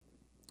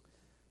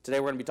Today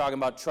we're going to be talking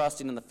about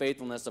trusting in the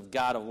faithfulness of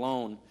God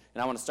alone.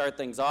 And I want to start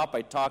things off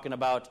by talking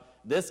about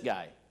this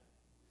guy.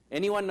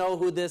 Anyone know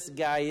who this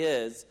guy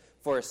is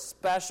for a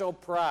special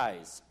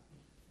prize?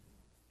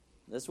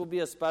 This will be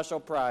a special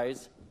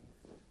prize.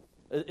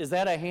 Is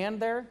that a hand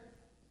there?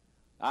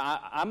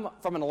 I'm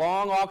from a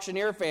long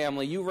auctioneer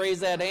family. You raise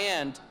that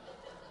hand.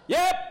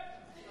 Yep!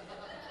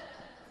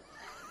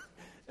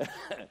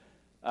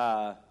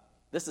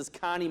 This is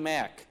Connie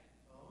Mack.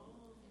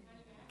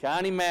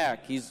 Connie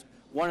Mack. He's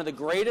one of the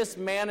greatest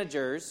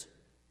managers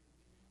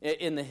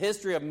in the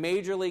history of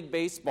Major League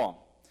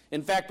Baseball.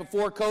 In fact,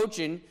 before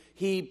coaching,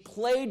 he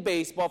played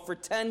baseball for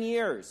 10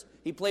 years.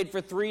 He played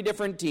for 3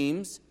 different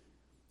teams.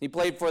 He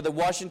played for the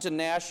Washington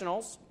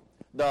Nationals,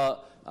 the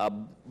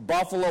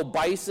Buffalo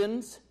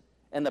Bisons,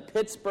 and the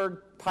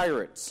Pittsburgh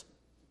Pirates.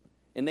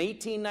 In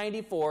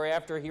 1894,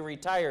 after he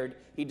retired,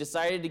 he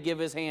decided to give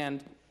his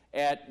hand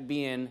at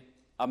being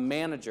a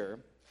manager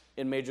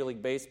in Major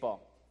League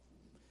Baseball.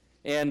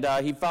 And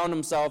he found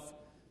himself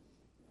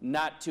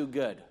not too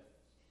good.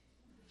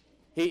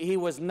 He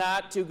was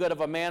not too good of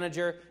a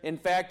manager. In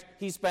fact,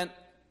 he spent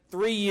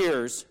 3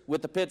 years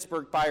with the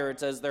Pittsburgh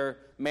Pirates as their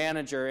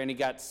manager, and he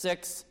got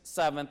 6th,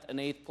 7th, and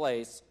 8th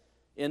place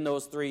in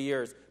those 3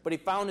 years. But he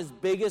found his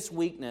biggest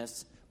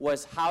weakness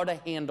was how to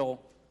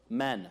handle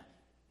men.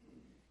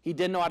 He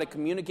didn't know how to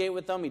communicate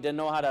with them. He didn't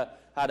know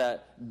how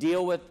to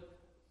deal with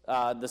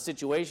the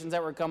situations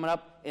that were coming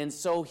up. And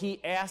so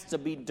he asked to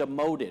be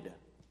demoted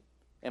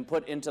and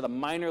put into the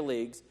minor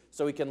leagues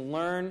so he can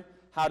learn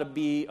how to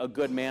be a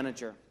good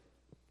manager.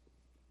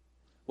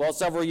 Well,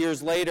 several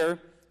years later,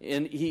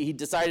 he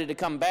decided to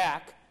come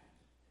back.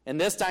 And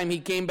this time he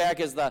came back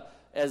as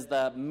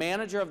the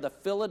manager of the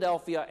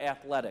Philadelphia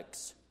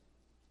Athletics.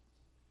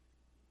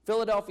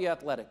 Philadelphia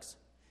Athletics.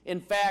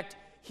 In fact,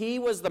 he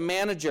was the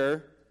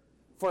manager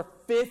for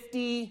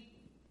 50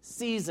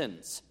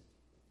 seasons.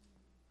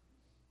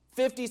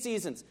 50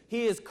 seasons.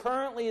 He is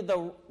currently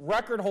the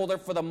record holder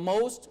for the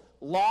most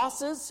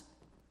losses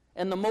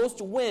and the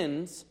most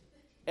wins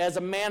as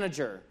a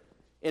manager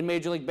in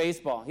Major League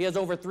Baseball. He has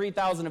over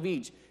 3,000 of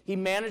each. He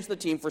managed the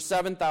team for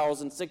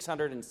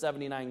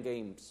 7,679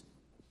 games.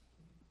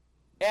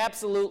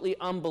 Absolutely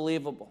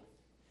unbelievable.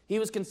 He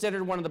was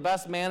considered one of the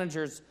best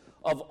managers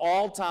of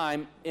all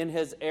time in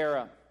his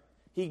era.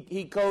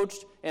 He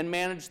coached and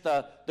managed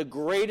the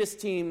greatest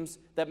teams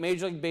that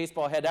Major League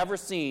Baseball had ever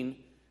seen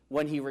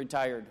when he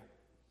retired.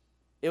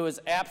 It was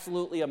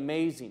absolutely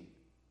amazing.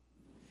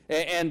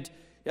 And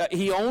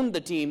he owned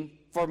the team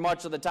for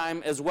much of the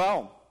time as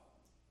well.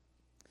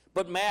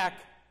 But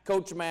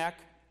Coach Mack,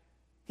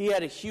 he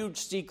had a huge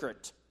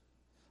secret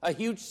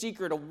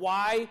of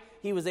why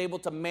he was able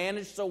to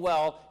manage so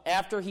well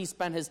after he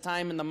spent his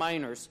time in the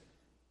minors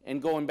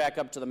and going back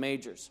up to the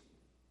majors.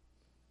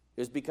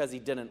 It was because he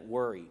didn't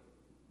worry.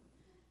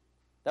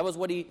 That was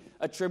what he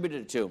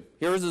attributed it to.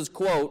 Here's his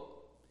quote.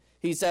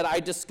 He said, "I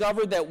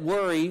discovered that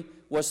worry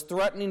was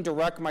threatening to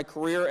wreck my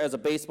career as a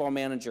baseball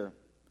manager.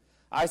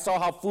 I saw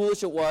how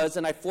foolish it was,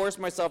 and I forced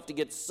myself to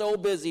get so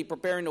busy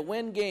preparing to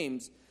win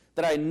games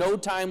that I had no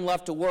time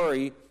left to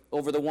worry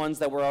over the ones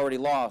that were already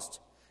lost.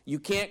 You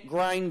can't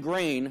grind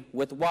grain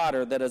with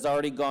water that has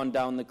already gone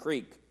down the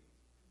creek."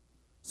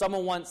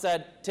 Someone once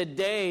said,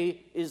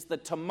 "Today is the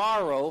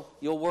tomorrow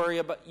you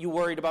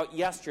worried about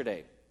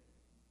yesterday."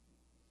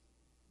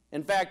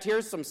 In fact,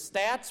 here's some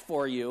stats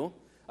for you.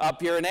 Up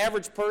here, an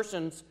average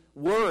person's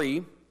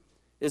worry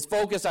is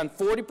focused on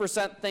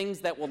 40%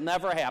 things that will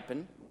never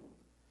happen,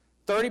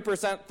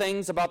 30%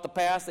 things about the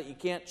past that you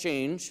can't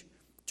change,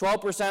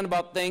 12%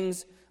 about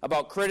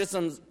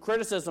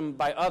criticism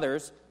by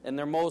others, and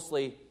they're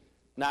mostly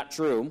not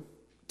true,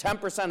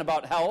 10%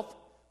 about health,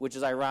 which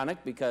is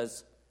ironic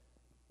because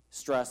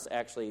stress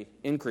actually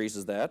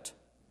increases that,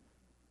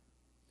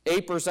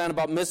 8%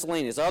 about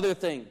miscellaneous, other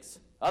things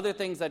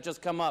that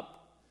just come up.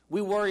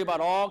 We worry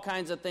about all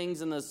kinds of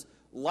things in this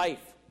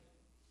life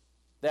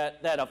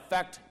that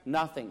affect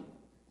nothing.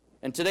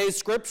 And today's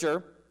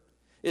scripture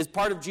is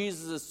part of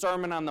Jesus'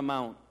 Sermon on the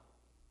Mount.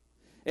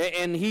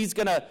 And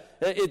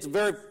it's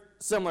very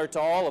similar to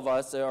all of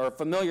us, or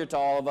familiar to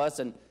all of us,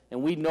 and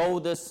we know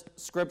this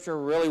scripture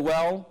really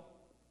well,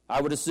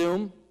 I would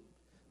assume.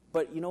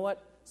 But you know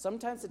what?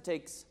 Sometimes it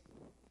takes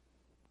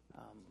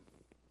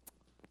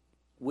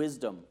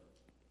wisdom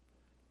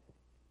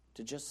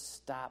to just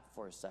stop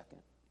for a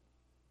second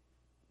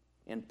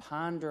and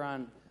ponder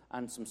on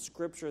some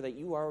scripture that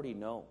you already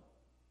know,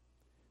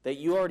 that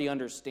you already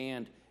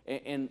understand,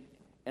 and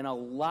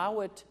allow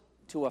it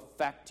to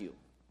affect you.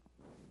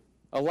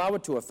 Allow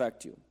it to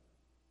affect you.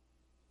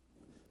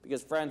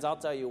 Because, friends, I'll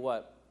tell you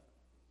what,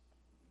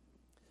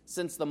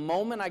 since the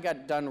moment I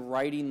got done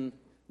writing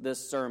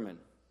this sermon,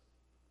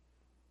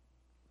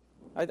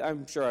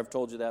 I'm sure I've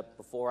told you that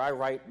before, I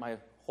write my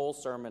whole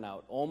sermon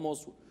out,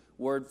 almost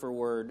word for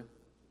word,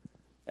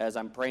 as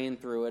I'm praying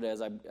through it,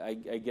 as I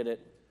get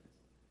it.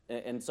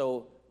 And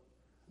so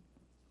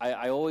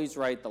I always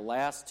write the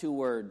last 2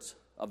 words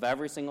of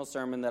every single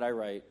sermon that I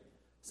write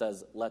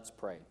says, "Let's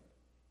pray."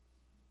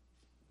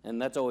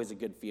 And that's always a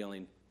good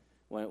feeling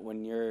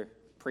when you're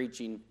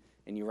preaching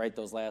and you write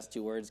those last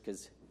two words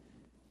because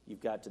you've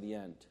got to the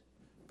end.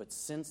 But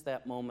since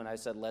that moment I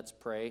said, let's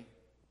pray,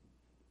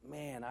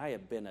 man, I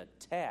have been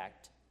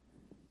attacked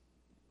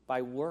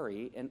by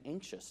worry and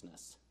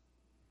anxiousness.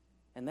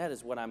 And that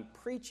is what I'm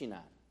preaching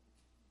on.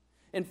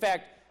 In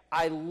fact,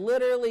 I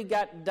literally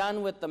got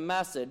done with the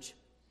message,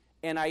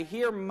 and I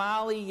hear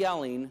Molly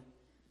yelling,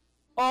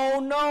 "Oh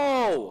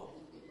no!"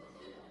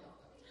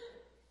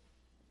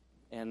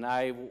 And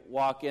I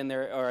walk in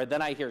there, or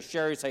then I hear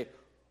Sherry say,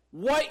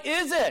 "What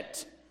is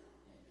it?"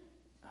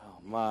 Oh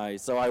my.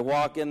 So I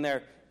walk in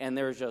there, and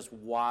there's just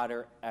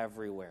water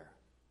everywhere.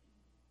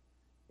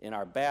 In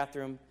our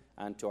bathroom,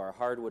 onto our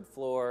hardwood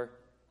floor.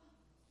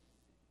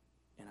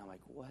 And I'm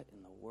like, what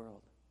in the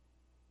world?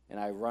 And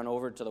I run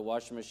over to the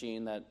washing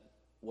machine that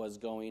was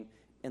going,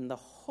 and the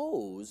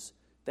hose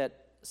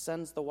that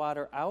sends the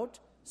water out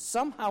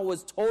somehow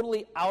was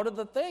totally out of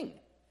the thing.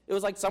 It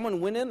was like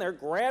someone went in there,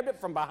 grabbed it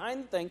from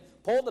behind the thing,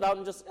 pulled it out,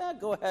 and just,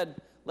 go ahead,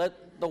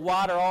 let the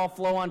water all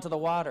flow onto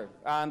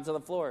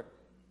the floor.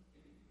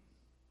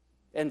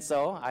 And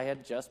so I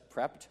had just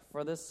prepped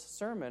for this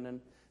sermon,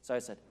 and so I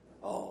said,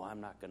 I'm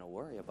not going to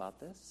worry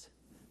about this.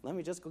 Let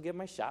me just go get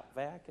my shop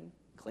vac and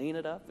clean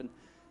it up. And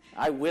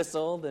I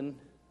whistled and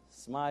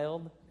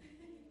smiled,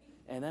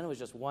 and then it was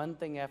just one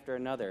thing after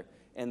another.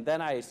 And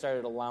then I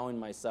started allowing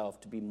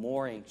myself to be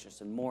more anxious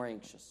and more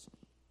anxious.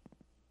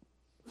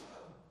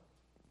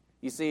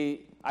 You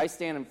see, I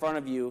stand in front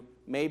of you,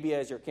 maybe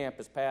as your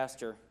campus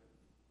pastor,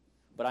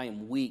 but I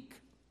am weak,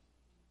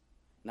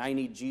 and I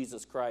need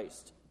Jesus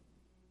Christ.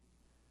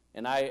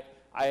 And I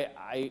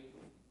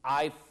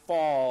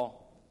fall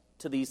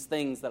to these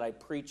things that I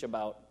preach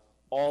about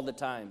all the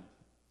time.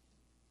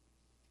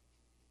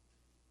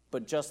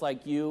 But just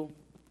like you,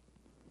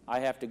 I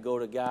have to go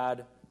to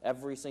God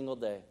every single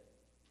day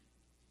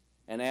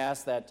and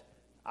ask that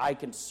I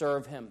can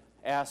serve Him,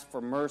 ask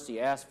for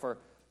mercy, ask for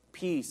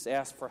peace,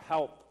 ask for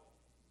help.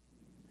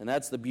 And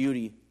that's the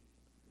beauty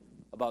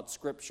about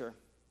Scripture,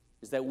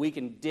 is that we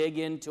can dig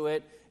into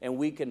it and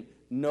we can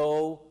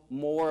know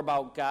more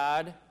about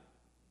God,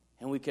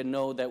 and we can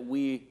know that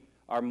we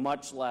are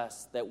much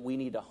less, that we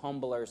need to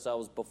humble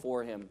ourselves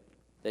before Him,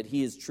 that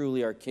He is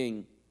truly our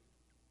King.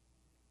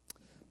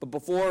 But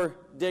before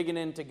digging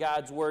into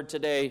God's Word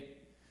today,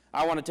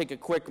 I want to take a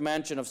quick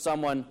mention of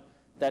someone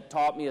that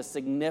taught me a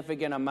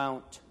significant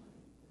amount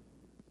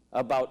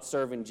about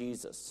serving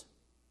Jesus.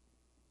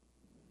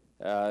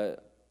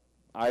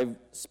 I've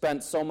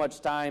spent so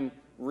much time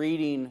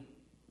reading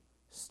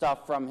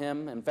stuff from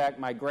him. In fact,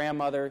 my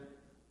grandmother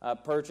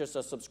purchased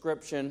a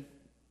subscription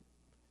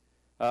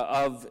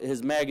of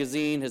his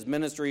magazine, his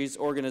ministry's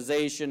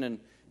organization, and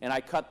I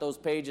cut those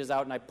pages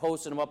out and I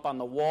posted them up on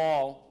the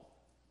wall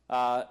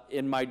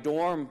in my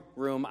dorm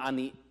room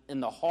in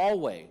the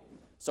hallway.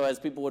 So as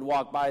people would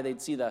walk by,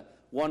 they'd see the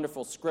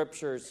wonderful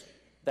scriptures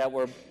that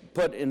were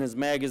put in his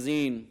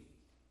magazine.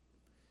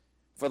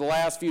 For the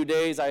last few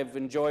days, I've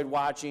enjoyed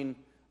watching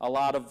a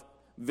lot of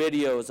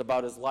videos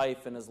about his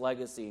life and his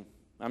legacy.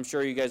 I'm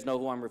sure you guys know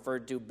who I'm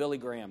referring to, Billy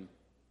Graham.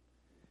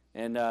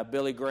 And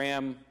Billy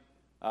Graham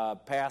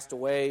passed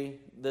away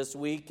this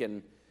week,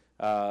 and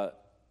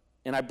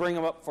I bring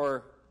him up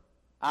for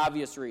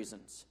obvious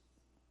reasons.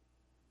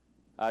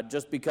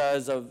 Just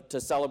because to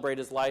celebrate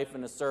his life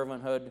and his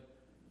servanthood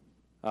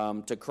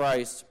to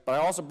Christ. But I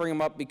also bring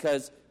him up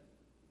because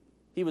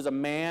he was a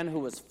man who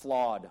was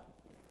flawed.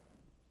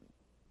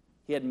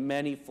 He had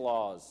many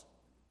flaws.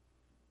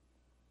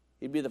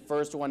 He'd be the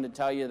first one to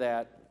tell you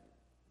that.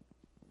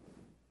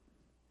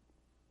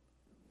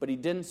 But he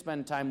didn't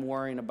spend time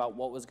worrying about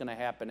what was going to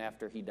happen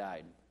after he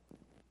died.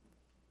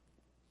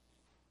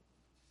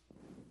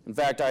 In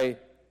fact, I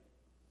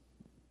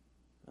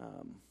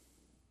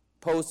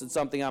posted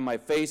something on my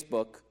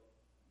Facebook.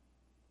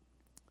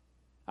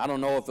 I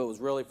don't know if it was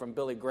really from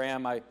Billy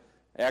Graham. I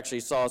actually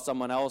saw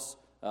someone else,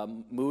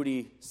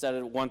 Moody, said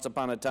it once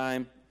upon a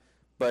time.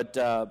 But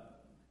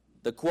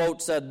the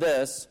quote said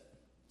this: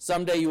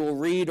 "Someday you will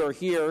read or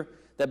hear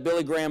that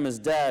Billy Graham is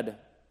dead.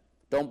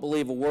 Don't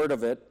believe a word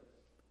of it.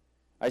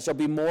 I shall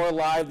be more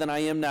alive than I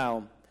am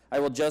now. I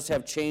will just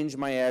have changed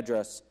my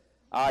address.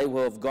 I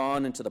will have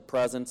gone into the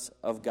presence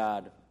of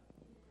God."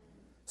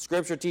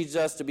 Scripture teaches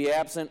us to be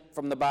absent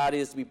from the body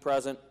is to be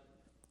present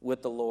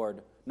with the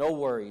Lord. No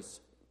worries.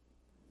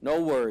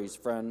 No worries,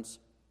 friends.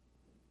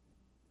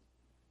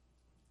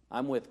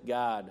 I'm with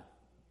God.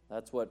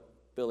 That's what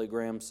Billy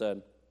Graham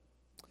said.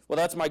 Well,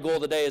 that's my goal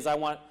today, is I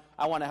want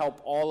to help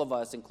all of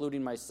us,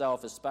 including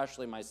myself,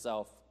 especially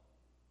myself,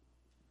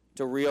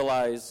 to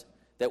realize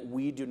that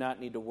we do not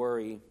need to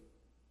worry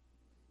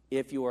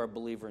if you are a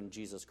believer in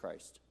Jesus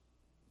Christ.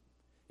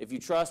 If you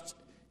trust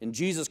in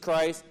Jesus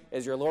Christ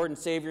as your Lord and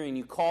Savior and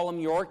you call Him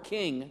your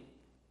King,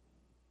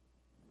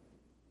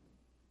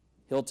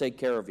 He'll take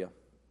care of you.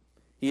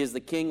 He is the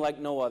King like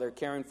no other,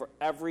 caring for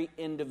every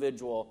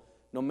individual,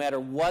 no matter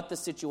what the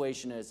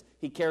situation is.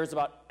 He cares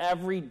about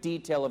every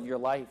detail of your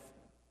life.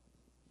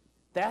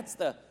 That's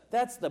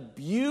the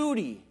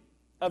beauty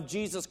of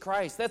Jesus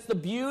Christ. That's the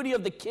beauty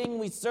of the King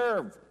we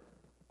serve.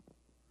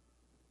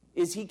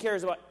 is he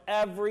cares about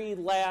every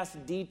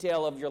last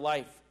detail of your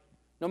life.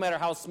 No matter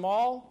how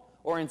small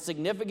or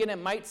insignificant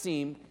it might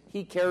seem,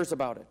 he cares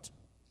about it.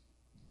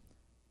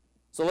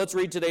 So let's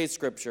read today's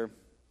scripture.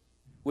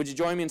 Would you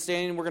join me in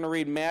standing? We're going to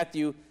read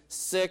Matthew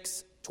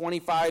 6,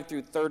 25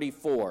 through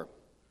 34.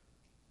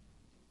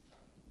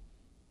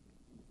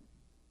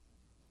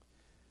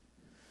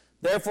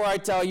 Therefore I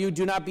tell you,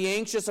 do not be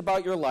anxious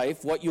about your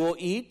life, what you will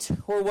eat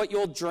or what you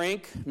will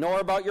drink, nor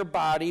about your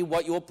body,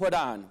 what you will put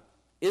on.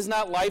 Is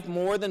not life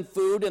more than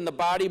food, and the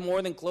body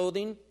more than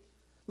clothing?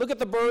 Look at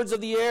the birds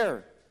of the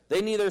air.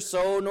 They neither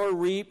sow nor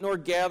reap nor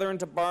gather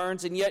into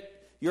barns, and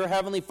yet your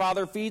heavenly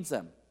Father feeds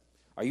them.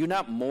 Are you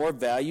not more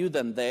value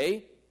than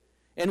they?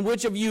 And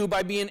which of you,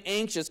 by being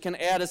anxious, can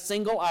add a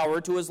single hour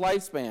to his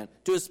lifespan,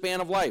 to his span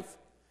of life?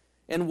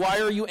 And why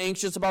are you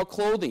anxious about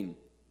clothing?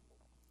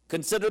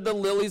 Consider the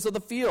lilies of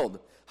the field,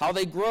 how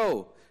they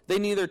grow. They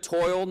neither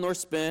toil nor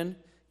spin.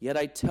 Yet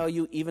I tell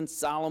you, even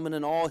Solomon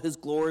in all his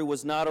glory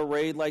was not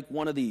arrayed like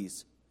one of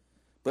these.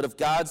 But if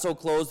God so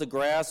clothes the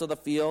grass of the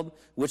field,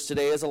 which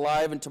today is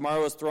alive and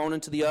tomorrow is thrown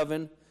into the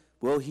oven,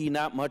 will he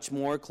not much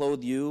more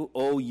clothe you,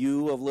 O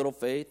you of little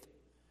faith?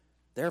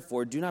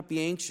 Therefore, do not be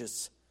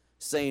anxious,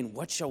 saying,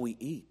 what shall we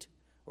eat?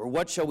 Or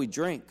what shall we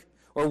drink?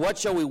 Or what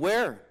shall we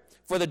wear?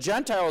 For the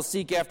Gentiles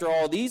seek after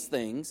all these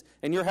things,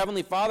 and your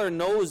heavenly Father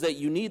knows that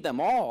you need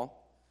them all.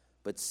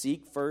 But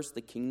seek first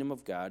the kingdom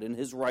of God and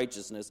his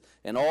righteousness,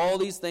 and all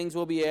these things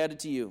will be added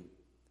to you.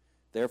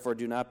 Therefore,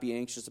 do not be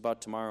anxious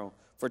about tomorrow,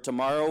 for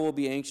tomorrow will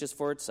be anxious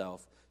for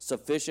itself.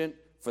 Sufficient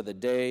for the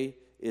day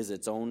is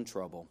its own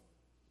trouble.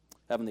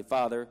 Heavenly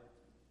Father,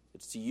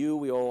 it's to you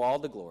we owe all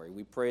the glory.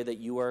 We pray that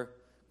you are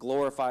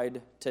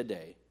glorified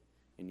today.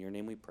 In your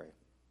name we pray.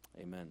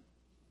 Amen.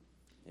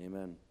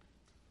 Amen.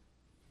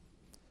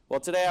 Well,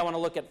 today I want to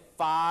look at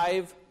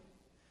 5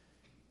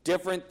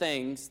 different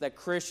things that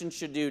Christians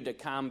should do to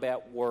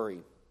combat worry.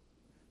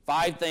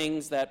 5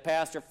 things that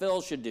Pastor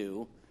Phil should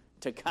do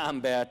to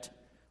combat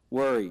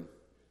worry.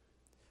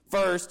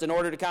 First, in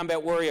order to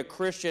combat worry, a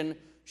Christian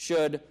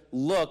should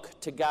look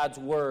to God's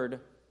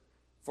word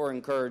for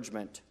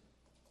encouragement.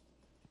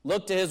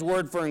 Look to his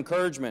word for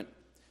encouragement.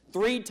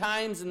 3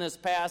 times in this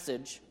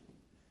passage,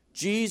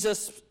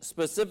 Jesus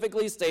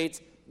specifically states,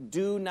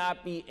 do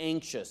not be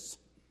anxious.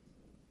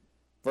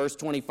 Verse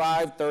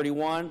 25,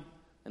 31,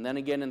 and then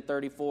again in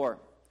 34.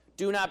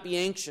 Do not be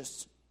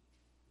anxious.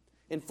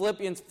 In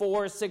Philippians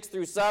 4, 6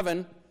 through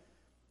 7,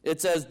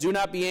 it says, do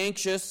not be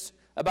anxious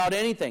about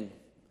anything,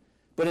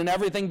 but in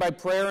everything by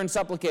prayer and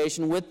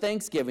supplication with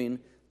thanksgiving,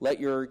 let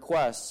your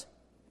requests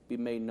be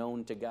made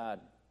known to God.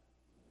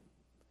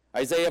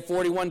 Isaiah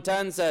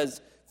 41:10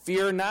 says,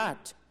 fear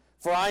not,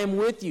 for I am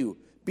with you.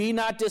 Be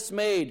not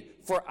dismayed,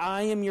 for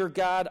I am your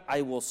God.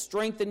 I will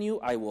strengthen you.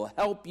 I will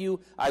help you.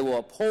 I will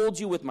uphold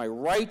you with my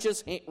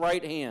righteous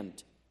right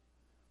hand.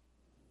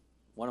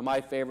 One of my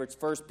favorites,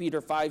 1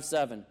 Peter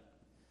 5:7.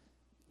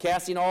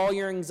 Casting all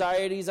your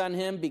anxieties on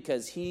him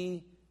because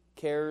he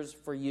cares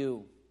for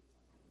you.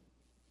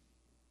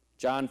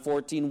 John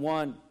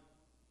 14:1.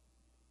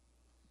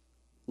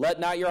 Let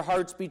not your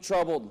hearts be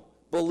troubled.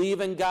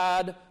 Believe in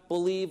God.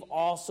 Believe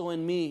also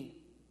in me.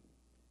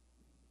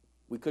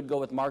 We could go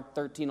with Mark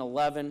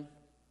 13:11,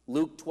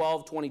 Luke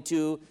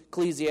 12:22,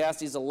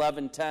 Ecclesiastes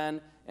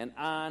 11:10, and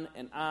on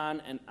and on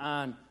and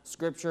on.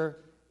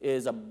 Scripture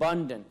is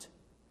abundant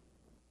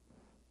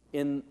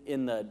in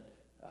the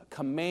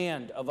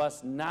command of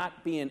us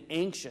not being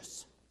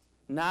anxious,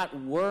 not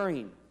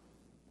worrying.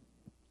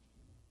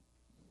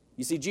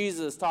 You see,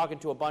 Jesus is talking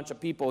to a bunch of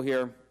people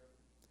here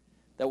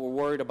that were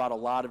worried about a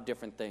lot of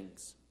different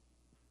things.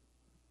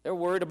 They're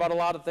worried about a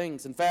lot of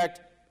things. In fact,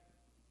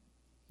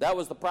 that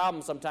was the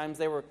problem sometimes.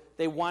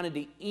 They wanted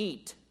to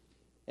eat,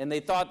 and they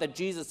thought that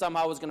Jesus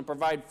somehow was going to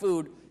provide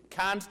food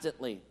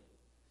constantly.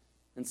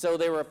 And so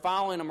they were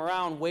following him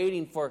around,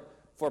 waiting for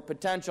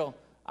potential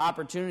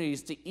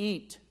opportunities to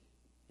eat.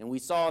 And we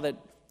saw that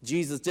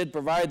Jesus did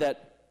provide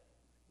that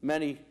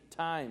many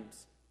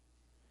times.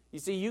 You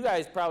see, you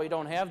guys probably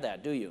don't have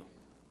that, do you?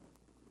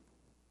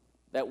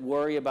 That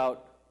worry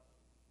about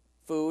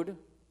food.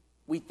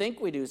 We think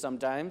we do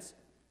sometimes.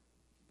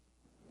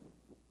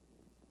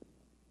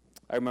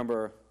 I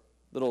remember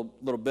a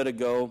little bit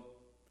ago,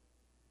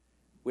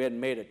 we had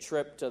made a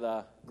trip to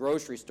the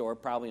grocery store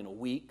probably in a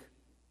week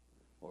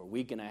or a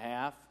week and a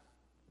half.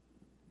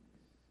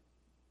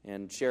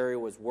 And Sherry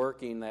was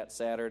working that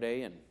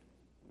Saturday, and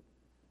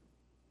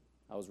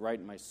I was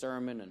writing my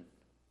sermon,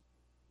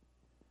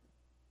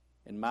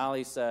 and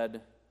Molly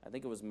said, I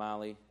think it was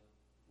Molly,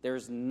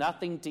 there's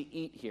nothing to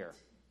eat here.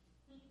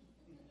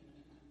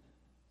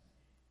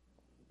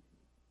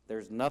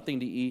 There's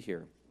nothing to eat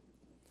here.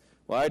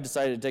 Well, I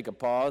decided to take a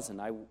pause, and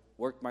I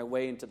worked my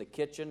way into the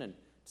kitchen and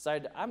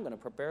decided I'm going to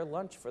prepare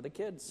lunch for the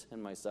kids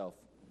and myself.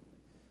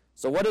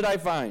 So what did I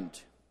find?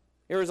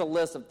 Here's a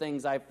list of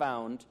things I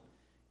found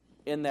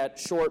in that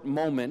short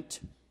moment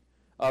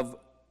of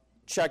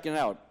checking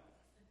out.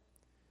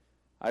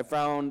 I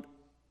found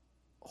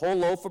a whole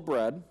loaf of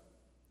bread,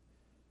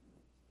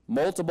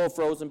 multiple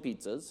frozen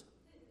pizzas,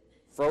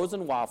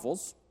 frozen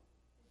waffles,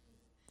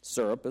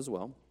 syrup as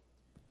well,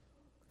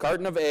 a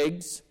carton of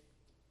eggs,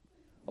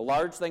 a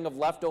large thing of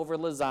leftover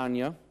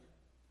lasagna,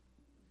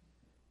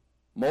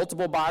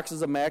 multiple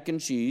boxes of mac and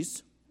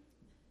cheese,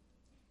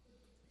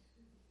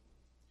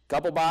 a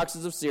couple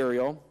boxes of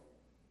cereal.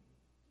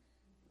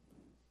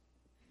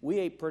 We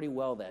ate pretty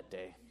well that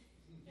day.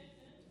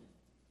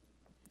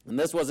 And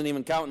this wasn't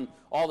even counting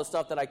all the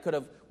stuff that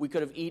we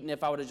could have eaten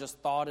if I would have just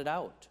thawed it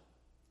out.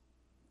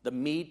 The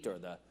meat or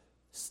the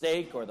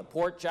steak or the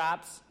pork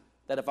chops,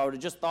 that if I would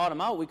have just thawed them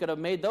out, we could have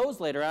made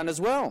those later on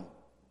as well.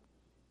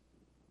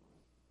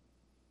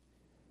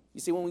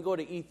 You see, when we go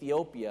to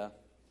Ethiopia,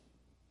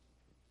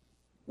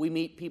 we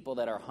meet people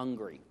that are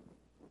hungry.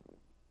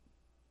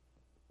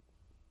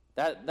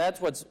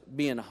 That's what's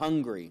being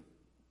hungry.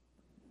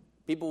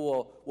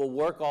 People will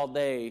work all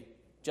day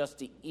just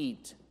to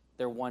eat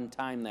their one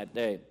time that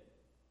day.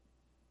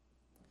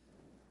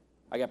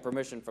 I got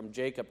permission from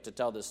Jacob to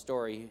tell this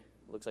story.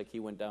 Looks like he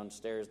went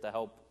downstairs to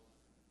help.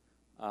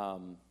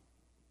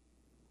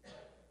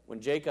 When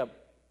Jacob,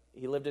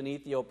 he lived in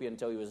Ethiopia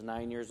until he was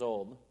 9 years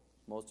old.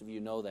 Most of you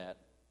know that.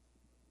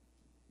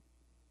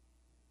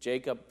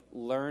 Jacob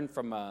learned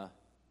from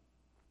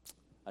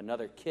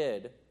another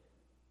kid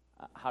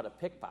how to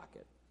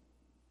pickpocket.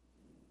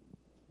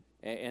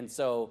 And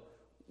so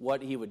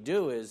what he would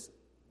do is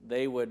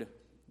they would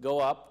go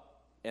up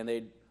and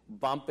they'd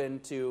bump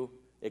into,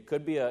 it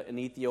could be an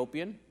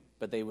Ethiopian,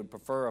 but they would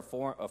prefer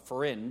a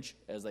fringe,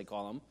 as they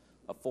call them,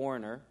 a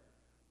foreigner,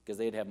 because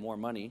they'd have more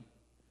money.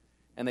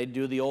 And they'd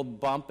do the old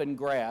bump and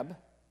grab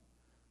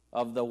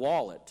of the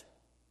wallet.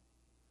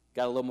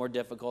 Got a little more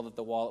difficult if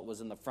the wallet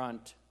was in the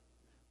front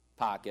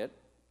pocket.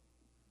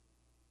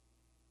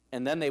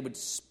 And then they would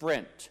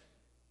sprint.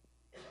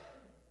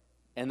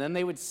 And then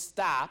they would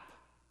stop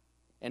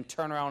and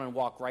turn around and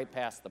walk right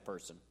past the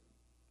person.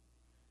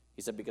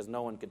 He said, because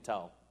no one could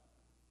tell.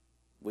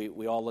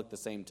 We all look the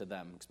same to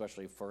them,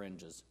 especially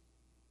fringes.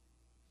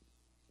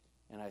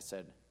 And I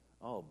said,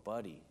 oh,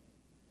 buddy,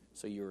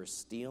 so you were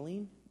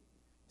stealing?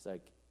 He's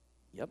like,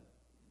 yep.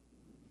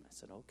 I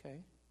said, okay.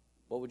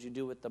 What would you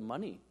do with the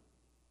money?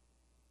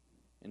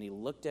 And he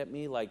looked at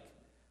me like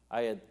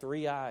I had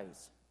 3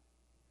 eyes.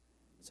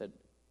 He said,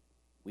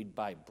 we'd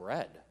buy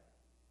bread.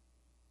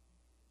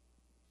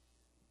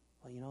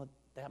 Well, you know,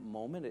 that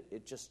moment,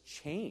 it just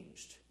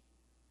changed.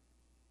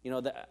 You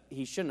know,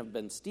 he shouldn't have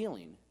been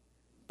stealing.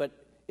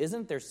 But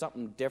isn't there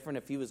something different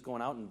if he was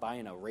going out and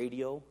buying a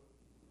radio?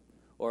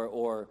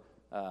 Or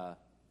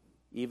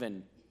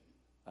even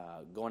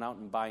going out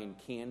and buying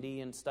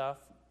candy and stuff,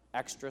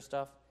 extra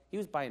stuff? He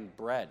was buying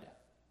bread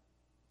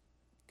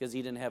because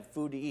he didn't have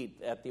food to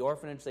eat. At the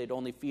orphanage, they'd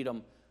only feed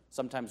him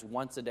sometimes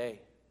once a day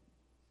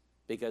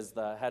because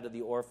the head of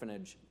the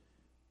orphanage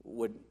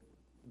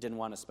didn't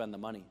want to spend the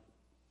money.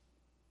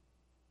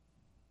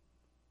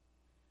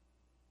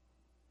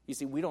 You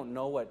see, we don't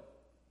know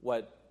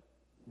what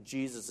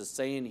Jesus is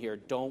saying here.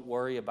 Don't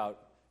worry about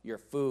your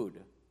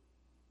food,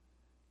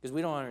 because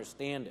we don't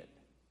understand it.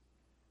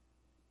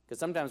 Because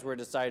sometimes we're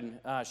deciding,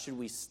 should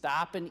we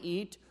stop and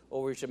eat,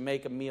 or we should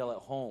make a meal at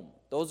home?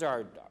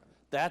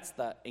 That's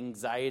the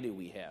anxiety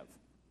we have.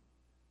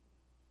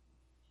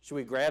 Should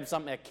we grab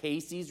something at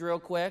Casey's real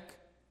quick?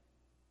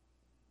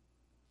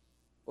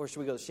 Or should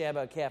we go to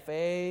Shabbat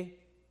Cafe?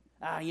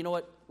 You know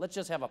what? Let's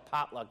just have a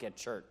potluck at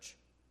church.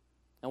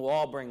 And we'll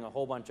all bring a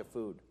whole bunch of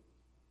food.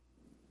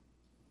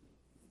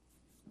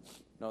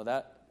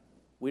 No,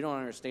 we don't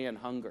understand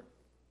hunger.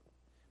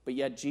 But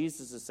yet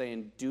Jesus is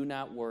saying, do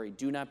not worry.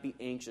 Do not be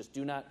anxious.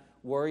 Do not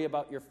worry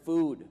about your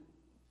food,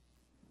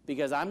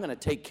 because I'm going to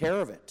take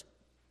care of it.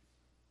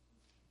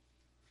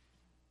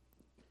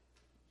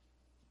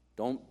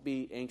 Don't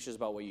be anxious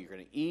about what you're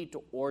going to eat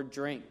or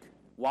drink.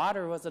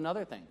 Water was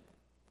another thing.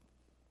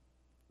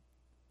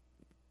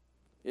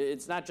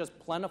 It's not just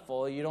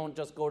plentiful. You don't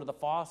just go to the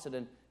faucet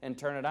and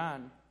turn it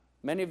on.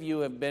 Many of you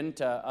have been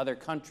to other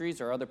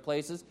countries or other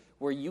places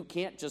where you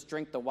can't just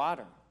drink the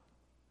water.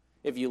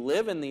 If you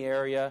live in the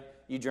area,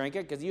 you drink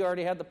it because you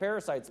already had the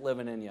parasites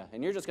living in you,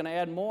 and you're just going to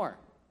add more.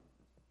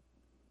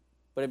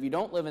 But if you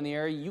don't live in the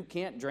area, you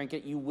can't drink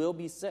it. You will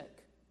be sick.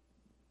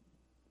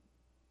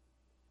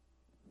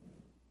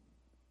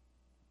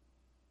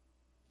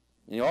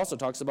 And he also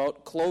talks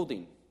about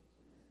clothing.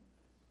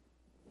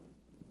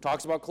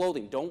 Talks about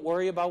clothing. Don't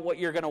worry about what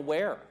you're going to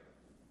wear.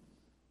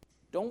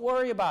 Don't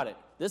worry about it.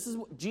 This is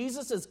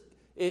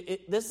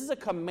this is a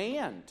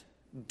command.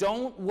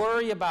 Don't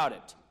worry about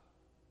it.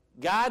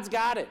 God's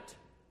got it.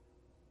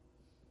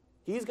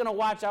 He's going to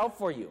watch out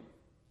for you.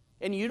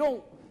 And you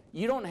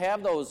don't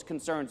have those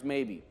concerns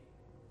maybe.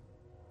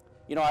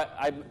 You know,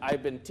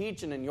 I've been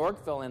teaching in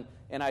Yorkville,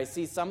 and I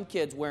see some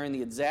kids wearing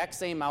the exact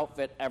same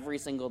outfit every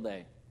single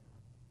day.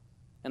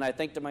 And I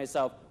think to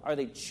myself, are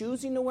they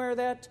choosing to wear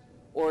that,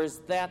 or is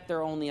that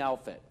their only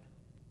outfit?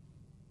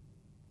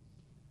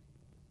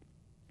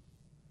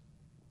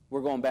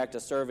 We're going back to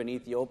serve in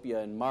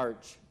Ethiopia in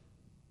March.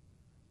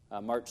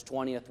 March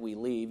 20th we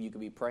leave. You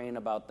could be praying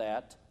about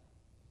that.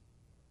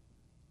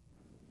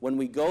 When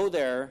we go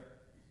there,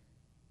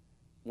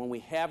 when we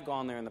have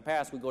gone there in the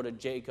past, we go to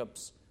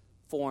Jacob's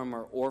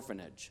former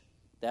orphanage.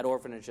 That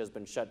orphanage has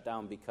been shut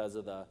down because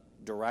of the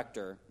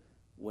director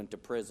went to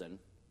prison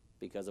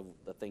because of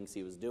the things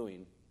he was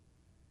doing.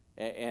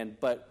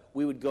 But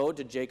we would go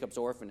to Jacob's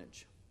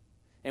orphanage,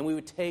 and we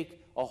would take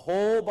a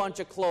whole bunch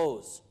of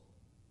clothes.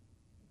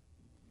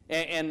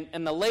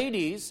 And the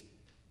ladies,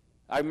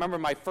 I remember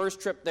my first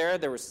trip there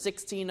were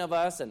 16 of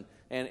us,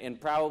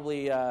 and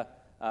probably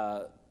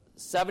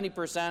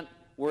 70%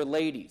 were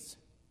ladies.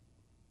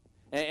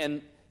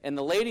 And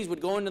the ladies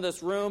would go into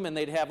this room, and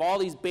they'd have all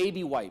these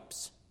baby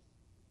wipes.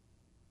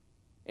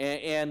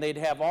 And they'd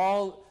have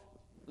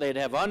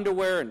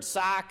underwear and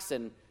socks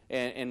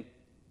and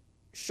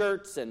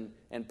shirts and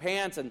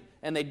pants,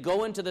 and they'd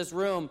go into this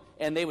room,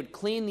 and they would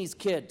clean these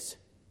kids.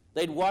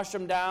 They'd wash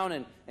them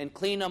down and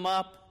clean them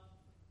up.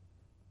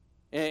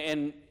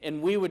 And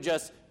we would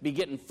just be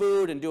getting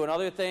food and doing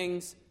other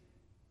things.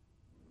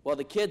 Well,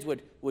 the kids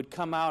would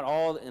come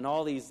out in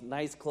all these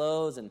nice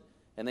clothes, and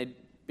they'd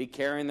be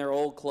carrying their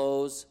old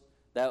clothes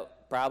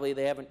that probably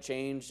they haven't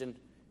changed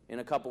in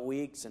a couple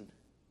weeks. And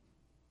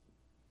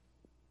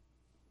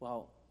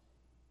well,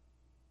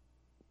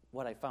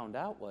 what I found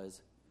out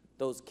was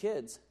those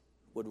kids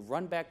would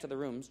run back to the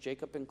rooms,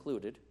 Jacob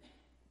included.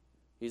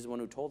 He's the one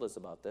who told us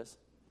about this.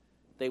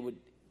 They would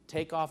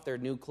take off their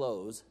new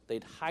clothes.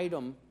 They'd hide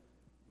them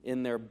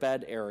in their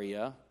bed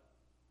area.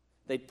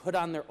 They'd put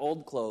on their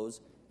old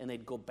clothes, and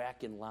they'd go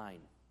back in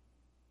line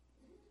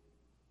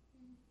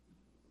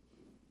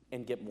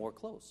and get more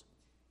clothes.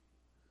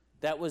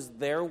 That was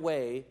their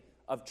way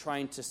of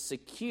trying to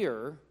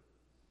secure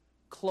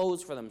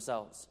clothes for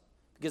themselves,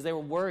 because they were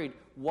worried,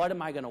 what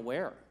am I going to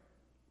wear?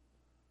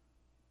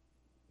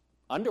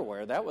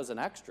 Underwear, that was an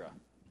extra.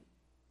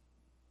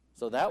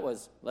 So that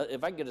was,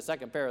 if I can get a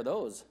second pair of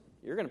those,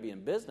 you're going to be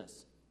in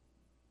business.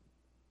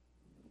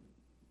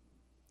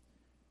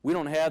 We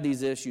don't have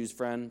these issues,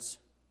 friends.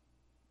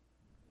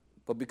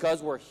 But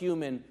because we're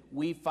human,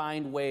 we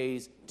find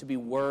ways to be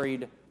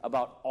worried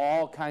about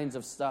all kinds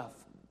of stuff.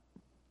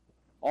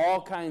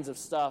 All kinds of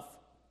stuff.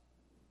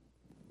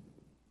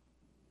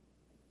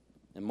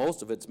 And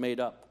most of it's made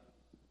up.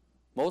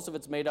 Most of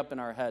it's made up in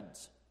our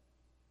heads.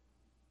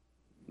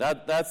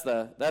 That's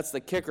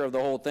the kicker of the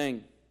whole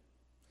thing.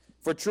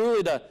 For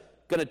truly going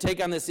to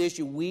take on this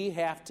issue, we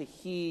have to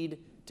heed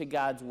to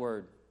God's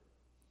word.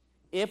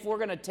 If we're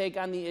going to take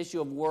on the issue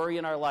of worry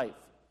in our life,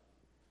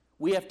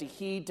 we have to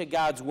heed to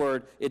God's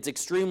word. It's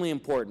extremely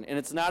important. And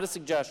it's not a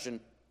suggestion,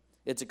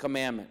 it's a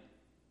commandment.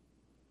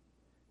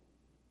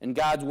 And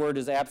God's word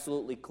is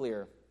absolutely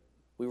clear.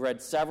 We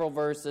read several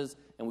verses,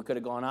 and we could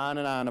have gone on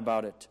and on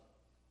about it.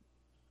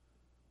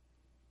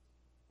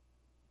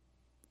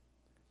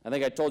 I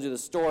think I told you the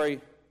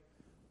story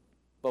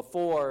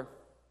before,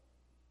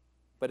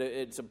 but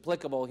it's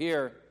applicable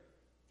here.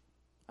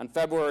 On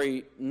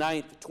February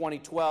 9th,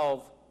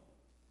 2012,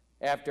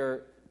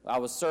 after I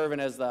was serving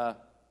as a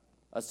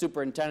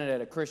superintendent at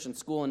a Christian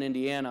school in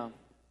Indiana,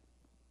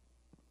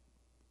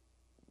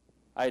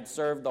 I had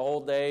served the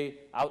whole day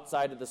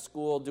outside of the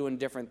school doing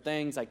different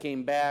things. I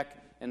came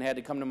back and had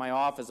to come to my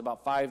office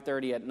about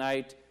 5:30 at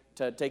night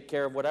to take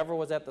care of whatever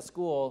was at the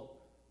school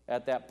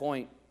at that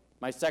point.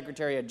 My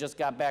secretary had just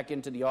got back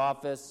into the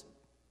office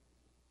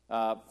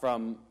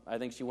from, I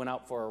think she went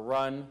out for a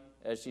run,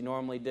 as she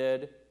normally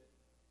did.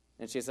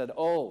 And she said,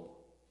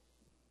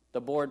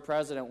 the board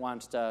president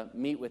wants to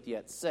meet with you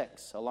at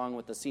 6, along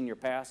with the senior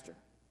pastor.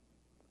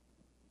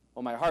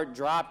 Well, my heart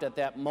dropped at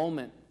that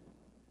moment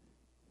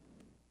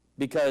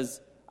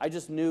because I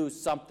just knew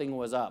something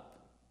was up.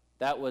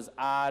 That was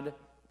odd.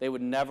 They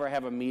would never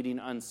have a meeting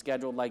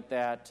unscheduled like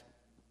that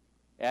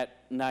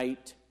at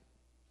night.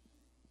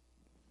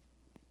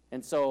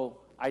 And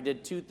so I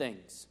did two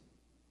things.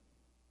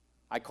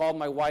 I called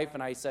my wife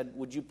and I said,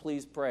 would you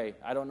please pray?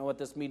 I don't know what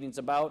this meeting's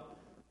about,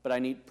 but I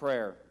need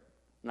prayer.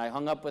 And I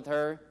hung up with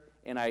her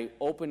and I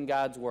opened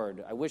God's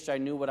word. I wish I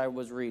knew what I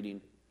was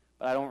reading,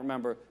 but I don't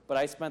remember. But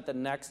I spent the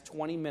next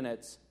 20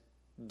 minutes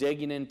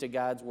digging into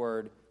God's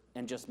word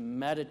and just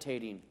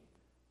meditating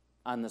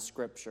on the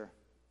scripture.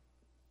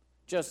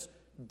 Just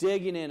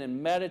digging in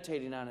and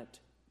meditating on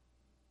it.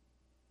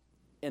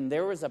 And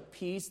there was a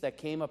peace that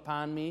came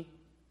upon me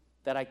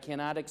that I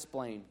cannot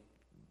explain.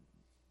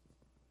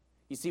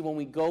 You see, when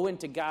we go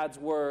into God's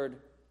word,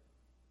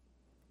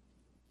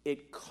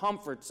 it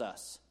comforts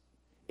us.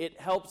 It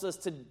helps us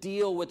to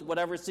deal with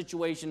whatever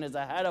situation is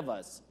ahead of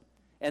us.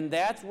 And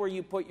that's where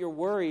you put your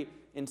worry.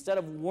 Instead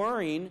of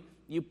worrying,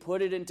 you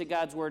put it into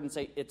God's word and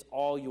say, it's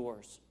all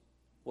yours.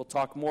 We'll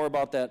talk more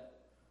about that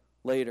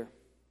later.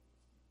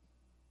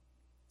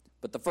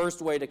 But the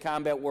first way to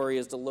combat worry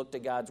is to look to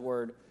God's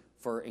word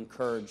for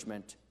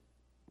encouragement.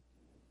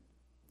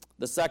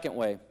 The second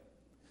way,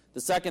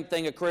 the second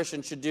thing a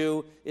Christian should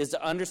do is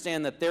to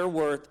understand that their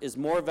worth is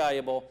more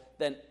valuable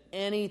than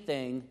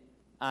anything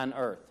on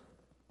earth.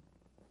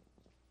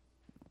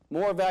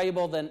 More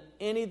valuable than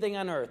anything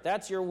on earth.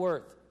 That's your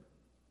worth.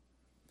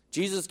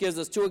 Jesus gives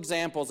us two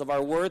examples of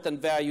our worth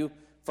and value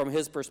from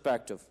his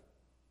perspective.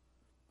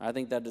 I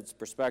think that it's a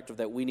perspective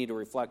that we need to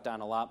reflect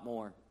on a lot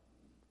more.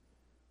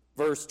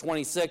 Verse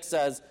 26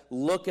 says,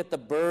 "Look at the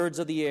birds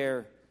of the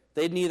air.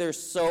 They neither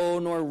sow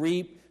nor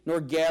reap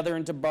nor gather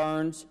into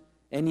barns,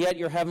 and yet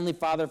your heavenly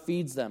Father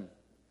feeds them.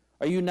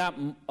 Are you not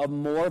of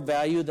more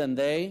value than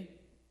they?"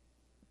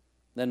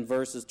 Then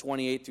verses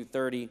 28 through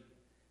 30,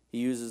 he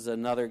uses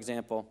another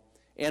example.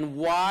 "And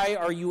why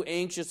are you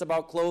anxious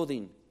about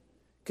clothing?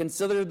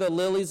 Consider the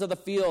lilies of the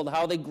field,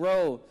 how they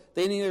grow.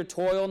 They neither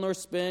toil nor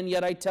spin,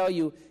 yet I tell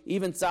you,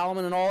 even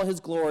Solomon in all his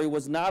glory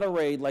was not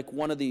arrayed like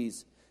one of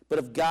these. But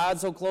if God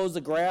so clothes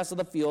the grass of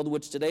the field,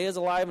 which today is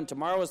alive and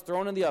tomorrow is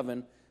thrown in the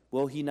oven,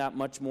 will he not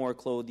much more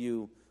clothe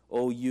you,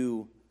 O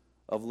you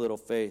of little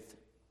faith?"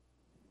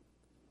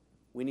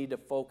 We need to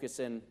focus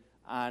in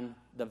on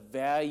the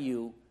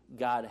value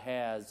God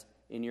has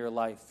in your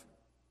life.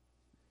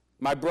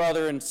 My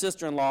brother and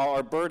sister-in-law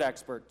are bird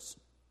experts.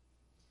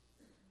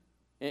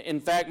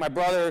 In fact, my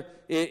brother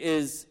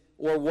is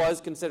or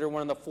was considered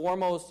one of the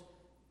foremost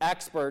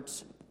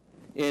experts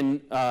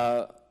in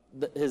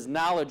his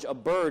knowledge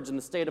of birds in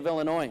the state of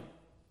Illinois.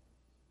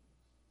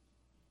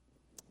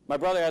 My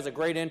brother has a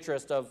great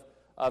interest of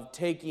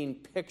taking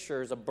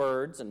pictures of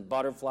birds and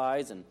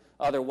butterflies and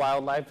other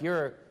wildlife.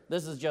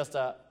 This is just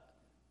a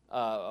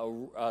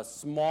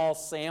small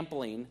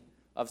sampling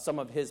of some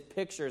of his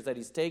pictures that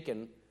he's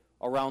taken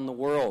around the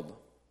world.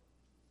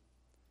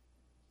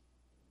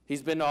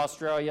 He's been to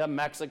Australia,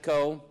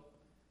 Mexico,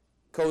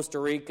 Costa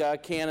Rica,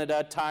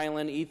 Canada,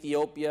 Thailand,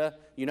 Ethiopia,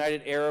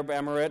 United Arab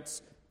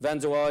Emirates,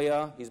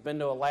 Venezuela. He's been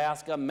to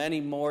Alaska,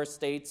 many more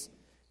states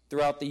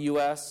throughout the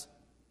U.S.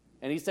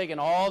 And he's taken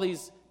all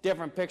these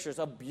different pictures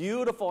of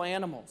beautiful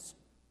animals.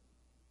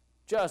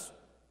 Just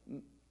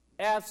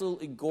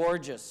absolutely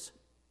gorgeous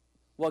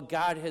what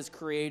God has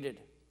created.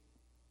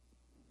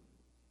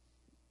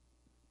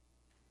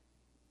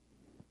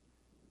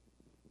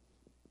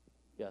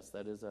 Yes,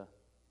 that is a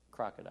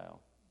crocodile.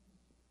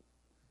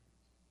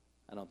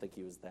 I don't think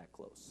he was that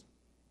close.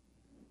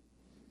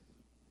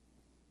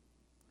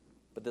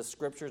 But the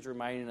scripture is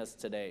reminding us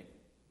today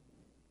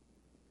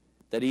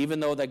that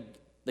even though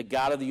the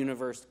God of the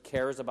universe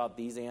cares about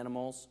these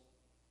animals,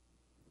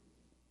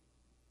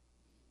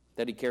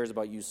 that he cares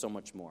about you so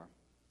much more.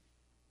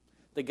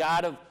 The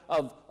God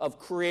of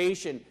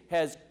creation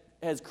has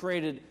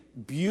created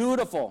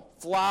beautiful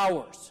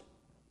flowers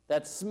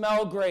that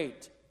smell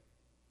great.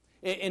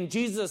 In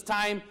Jesus'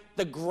 time,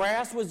 the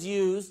grass was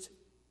used.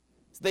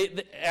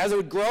 As it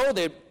would grow,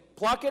 they'd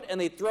pluck it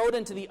and they'd throw it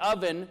into the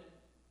oven.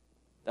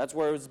 That's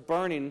where it was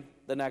burning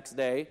the next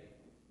day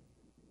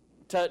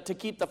to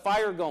keep the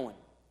fire going.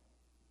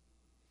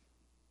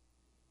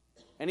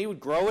 And he would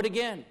grow it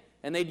again,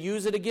 and they'd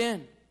use it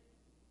again.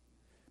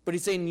 But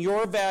he's saying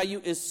your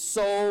value is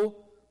so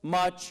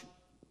much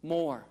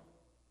more.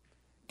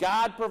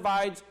 God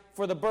provides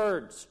for the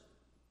birds.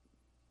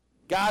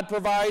 God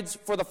provides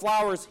for the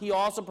flowers. He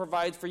also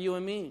provides for you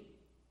and me.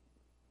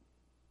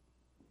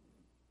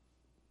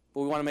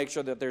 But we want to make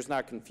sure that there's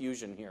not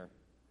confusion here.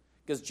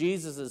 Because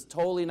Jesus is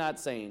totally not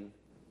saying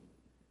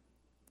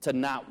to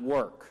not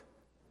work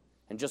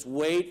and just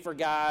wait for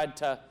God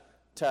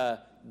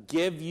to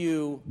give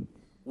you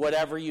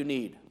whatever you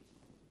need.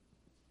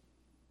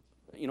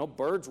 You know,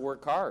 birds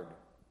work hard.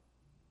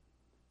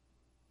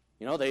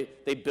 You know,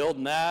 they build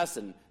nests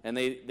and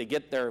they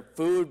get their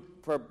food.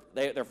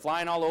 They're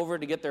flying all over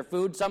to get their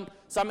food.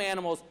 Some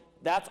animals,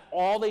 that's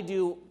all they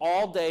do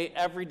all day,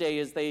 every day,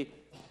 is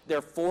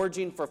they're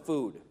foraging for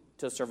food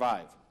to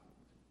survive.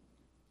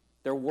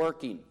 They're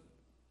working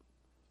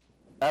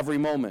every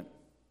moment.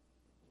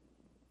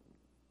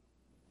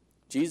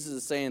 Jesus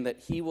is saying that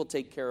he will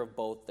take care of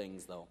both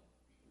things, though.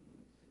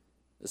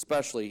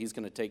 Especially, he's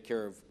going to take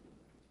care of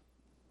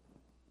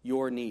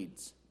your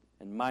needs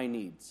and my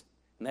needs.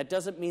 And that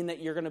doesn't mean that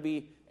you're going to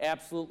be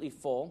absolutely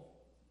full.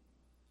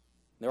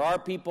 There are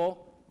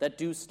people that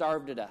do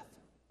starve to death.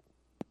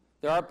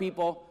 There are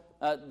people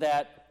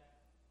that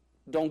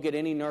don't get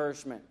any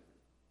nourishment.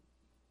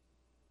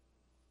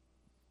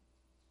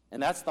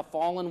 And that's the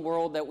fallen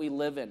world that we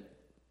live in.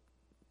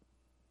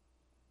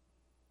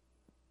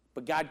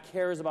 But God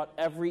cares about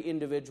every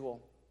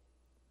individual.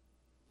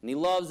 And he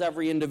loves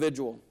every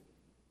individual.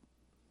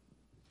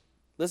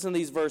 Listen to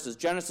these verses.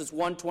 Genesis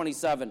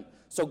 1:27.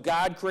 So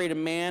God created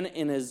man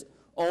in his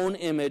own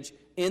image.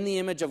 In the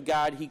image of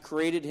God, he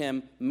created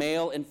him.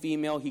 Male and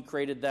female, he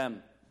created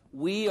them.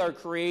 We are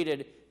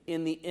created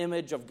in the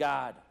image of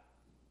God.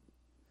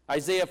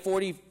 Isaiah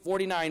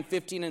 49,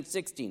 15 and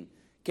 16.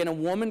 Can a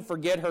woman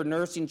forget her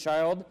nursing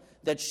child,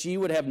 that she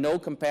would have no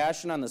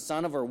compassion on the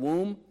son of her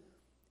womb?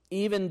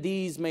 Even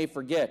these may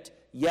forget,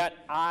 yet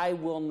I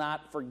will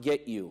not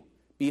forget you.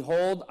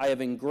 Behold, I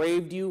have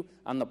engraved you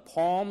on the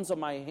palms of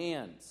my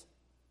hands.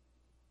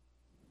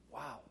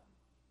 Wow.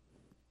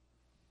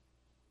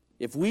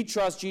 If we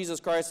trust Jesus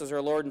Christ as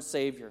our Lord and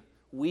Savior,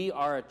 we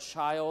are a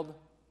child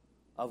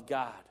of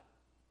God.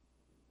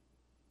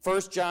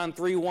 1 John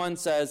 3:1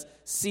 says,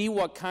 see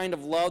what kind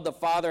of love the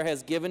Father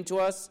has given to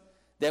us,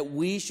 that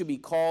we should be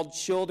called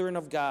children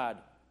of God.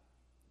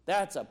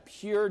 That's a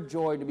pure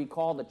joy to be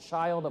called a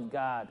child of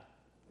God.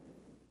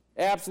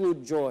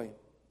 Absolute joy.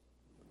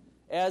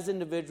 as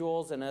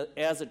individuals and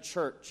as a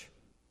church,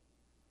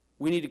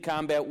 we need to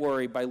combat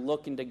worry by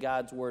looking to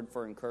God's Word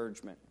for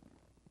encouragement.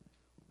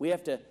 We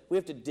have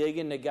to dig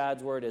into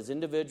God's Word as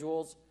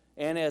individuals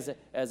and as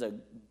a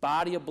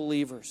body of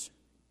believers.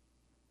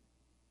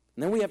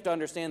 And then we have to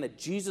understand that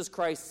Jesus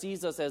Christ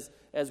sees us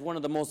as one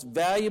of the most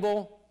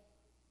valuable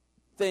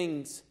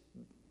things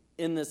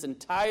in this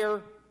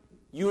entire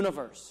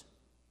universe.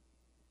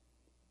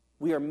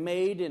 We are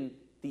made in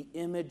the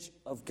image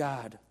of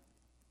God.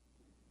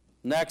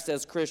 Next,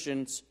 as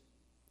Christians,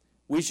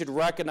 we should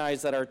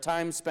recognize that our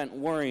time spent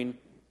worrying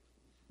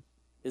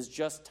is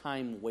just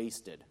time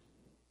wasted.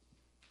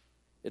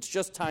 It's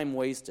just time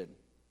wasted.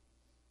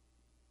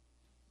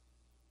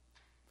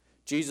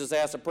 Jesus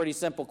asked a pretty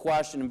simple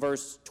question in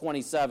verse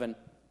 27.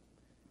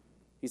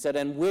 He said,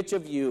 "And which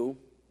of you,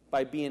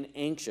 by being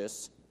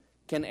anxious,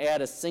 can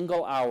add a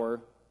single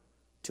hour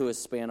to his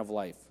span of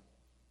life?"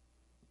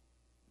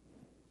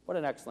 What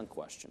an excellent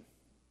question.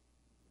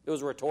 It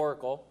was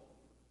rhetorical.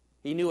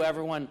 He knew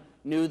everyone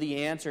knew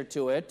the answer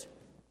to it.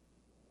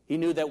 He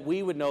knew that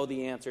we would know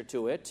the answer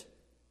to it.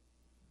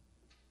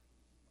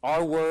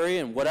 Our worry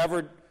and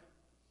whatever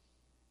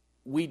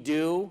we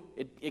do,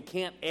 it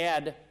can't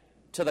add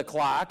to the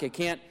clock. It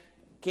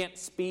can't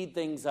speed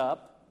things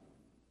up.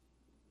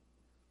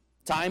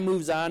 Time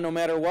moves on no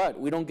matter what.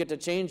 We don't get to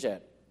change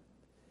that.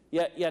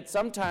 Yet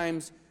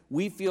sometimes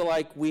we feel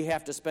like we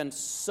have to spend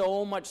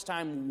so much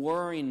time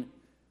worrying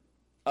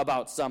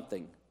about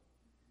something,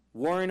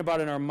 worrying about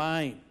it in our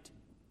mind.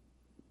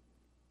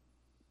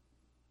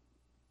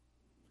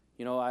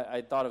 You know,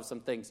 I thought of some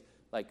things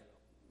like,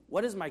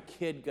 what is my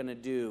kid going to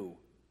do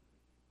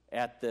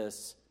at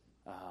this?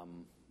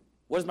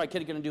 What is my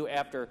kid going to do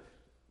after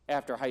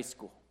high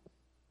school?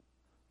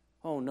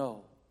 Oh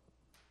no.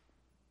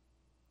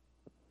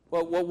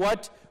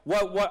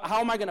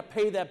 How am I going to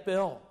pay that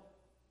bill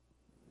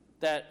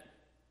that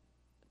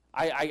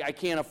I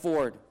can't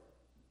afford?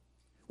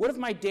 What if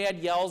my dad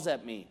yells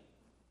at me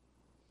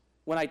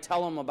when I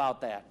tell him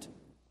about that?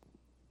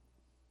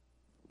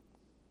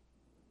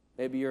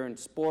 Maybe you're in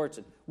sports.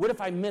 And what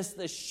if I miss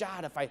this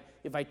shot,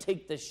 if I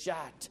take this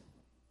shot?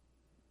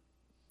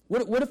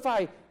 What if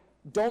I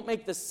don't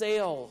make the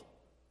sale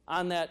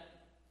on that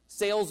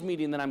sales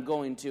meeting that I'm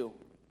going to?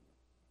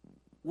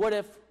 What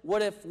if?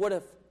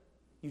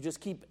 You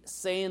just keep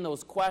saying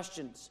those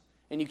questions,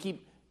 and you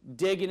keep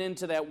digging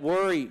into that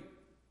worry.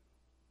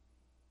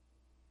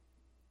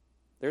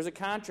 There's a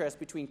contrast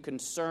between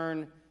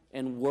concern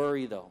and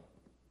worry, though.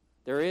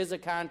 There is a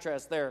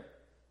contrast there.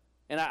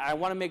 And I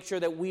want to make sure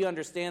that we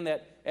understand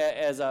that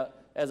as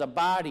a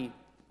body,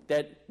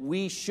 that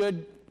we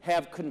should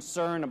have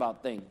concern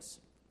about things.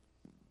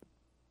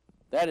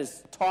 That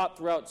is taught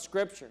throughout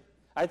Scripture.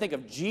 I think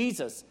of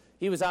Jesus.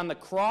 He was on the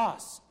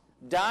cross,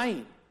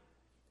 dying.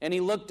 And he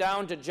looked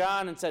down to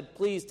John and said,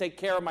 "Please take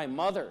care of my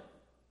mother."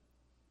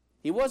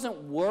 He wasn't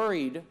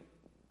worried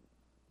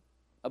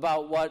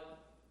about what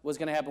was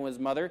going to happen with his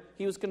mother.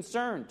 He was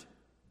concerned.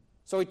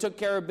 So he took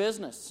care of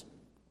business.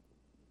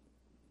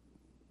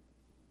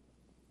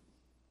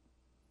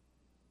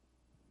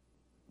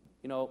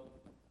 You know,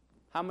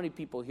 how many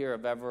people here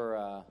have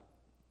ever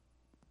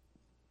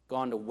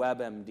gone to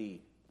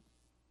WebMD?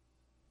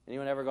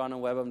 Anyone ever gone to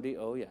WebMD?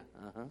 Oh, yeah.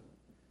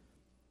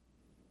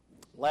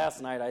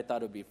 Last night I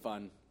thought it would be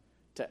fun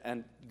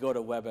to go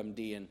to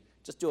WebMD and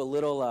just do a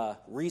little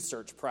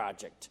research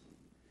project.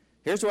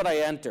 Here's what I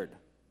entered.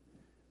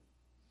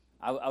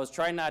 I was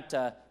trying not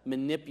to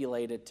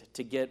manipulate it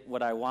to get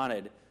what I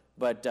wanted,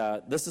 but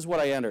this is what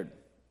I entered.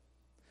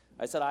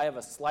 I said, I have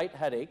a slight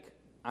headache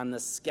on the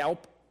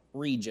scalp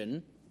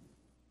region.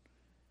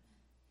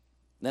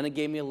 Then it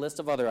gave me a list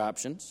of other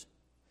options.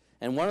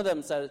 And one of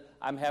them said,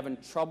 I'm having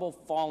trouble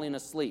falling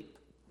asleep.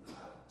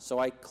 So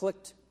I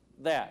clicked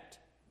that.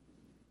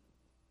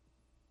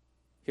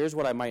 Here's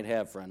what I might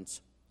have, friends.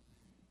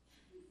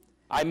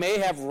 I may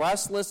have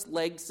restless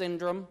leg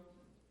syndrome.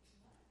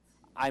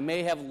 I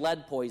may have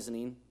lead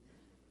poisoning.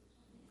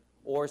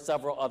 Or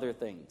several other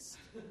things.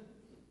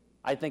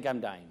 I think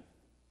I'm dying.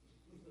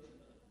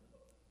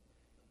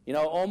 You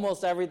know,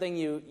 almost everything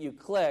you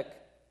click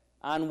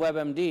on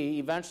WebMD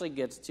eventually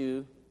gets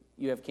to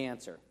you have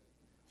cancer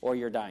or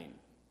you're dying.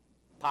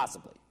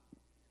 Possibly.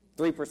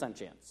 3%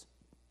 chance.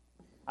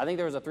 I think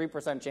there was a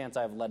 3% chance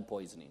I have lead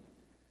poisoning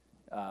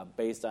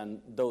based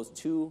on those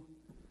two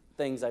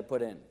things I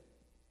put in.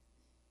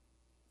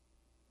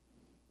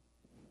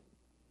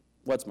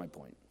 What's my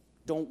point?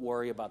 Don't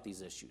worry about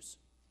these issues.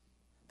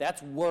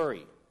 That's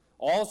worry.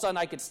 All of a sudden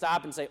I could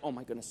stop and say, oh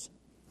my goodness.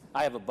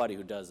 I have a buddy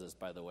who does this,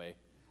 by the way,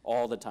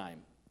 all the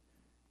time.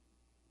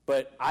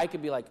 But I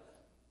could be like,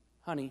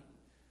 honey,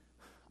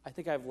 I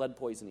think I have lead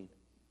poisoning.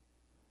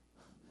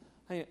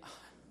 I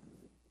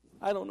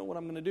don't know what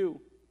I'm going to do.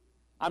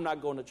 I'm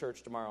not going to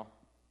church tomorrow.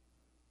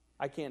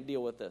 I can't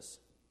deal with this.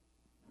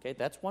 Okay,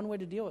 that's one way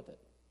to deal with it.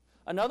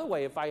 Another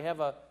way, if I have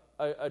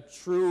a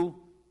true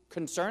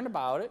concern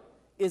about it,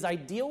 is I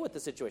deal with the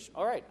situation.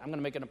 All right, I'm going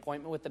to make an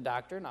appointment with the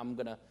doctor, and I'm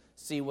going to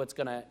see what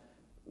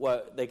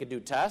they could do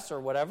tests or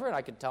whatever, and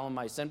I could tell him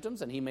my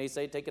symptoms, and he may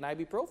say take an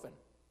ibuprofen.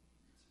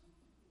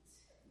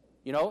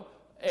 You know?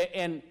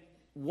 And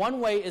one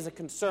way is a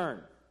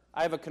concern.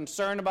 I have a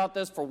concern about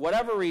this for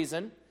whatever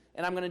reason,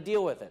 and I'm going to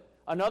deal with it.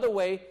 Another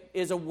way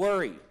is a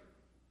worry.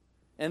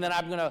 And then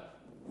I'm going to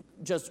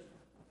just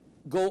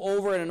go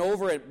over it and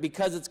over it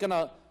because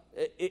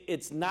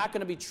it's not going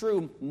to be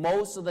true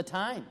most of the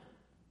time.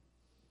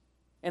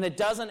 And it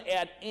doesn't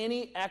add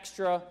any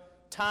extra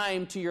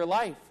time to your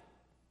life.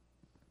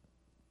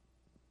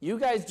 You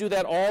guys do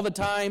that all the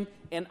time,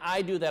 and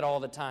I do that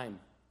all the time.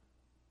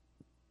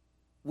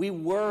 We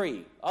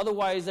worry.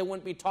 Otherwise, it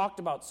wouldn't be talked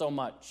about so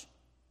much.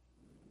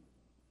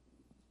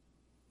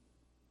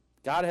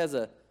 God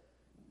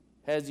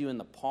has you in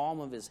the palm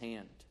of his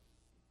hand.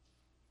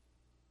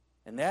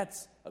 And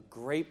that's a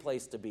great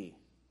place to be.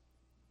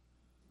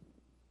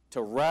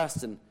 To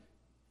rest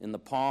in the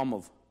palm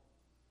of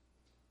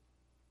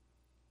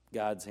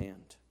God's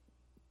hand.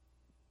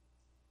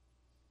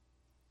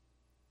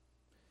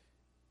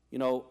 You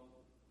know,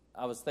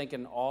 I was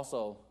thinking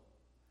also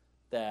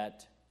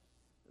that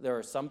there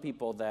are some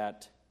people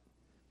that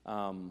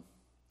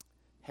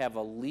have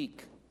a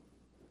leak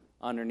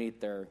underneath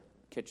their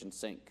kitchen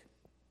sink,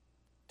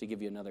 to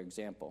give you another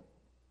example.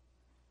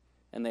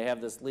 And they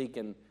have this leak,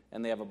 and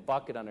they have a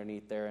bucket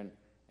underneath there,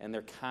 and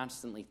they're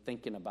constantly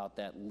thinking about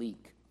that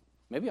leak.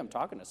 Maybe I'm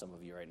talking to some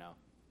of you right now.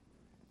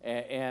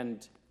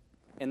 And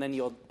then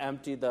you'll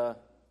empty the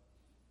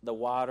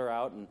water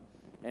out,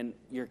 and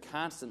you're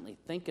constantly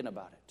thinking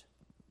about it,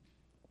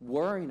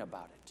 worrying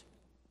about it.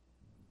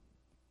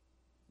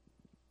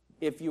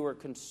 If you are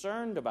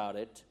concerned about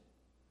it,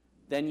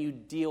 then you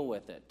deal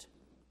with it.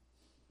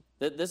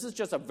 This is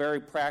just a very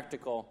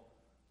practical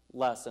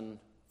lesson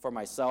for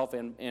myself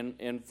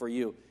and for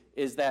you,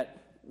 is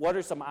that what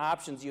are some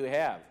options you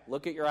have?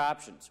 Look at your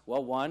options.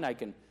 Well, one, I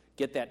can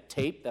get that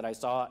tape that I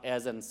saw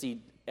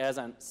seen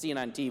on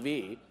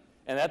TV,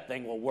 and that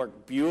thing will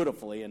work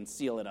beautifully and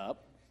seal it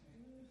up.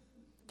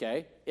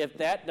 Okay? If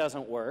that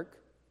doesn't work,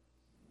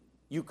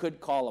 you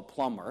could call a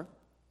plumber,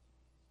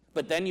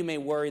 but then you may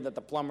worry that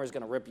the plumber is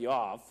going to rip you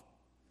off.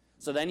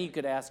 So then you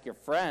could ask your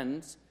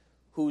friends,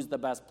 who's the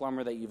best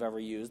plumber that you've ever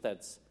used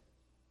that's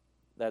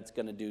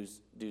going to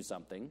do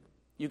something.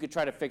 You could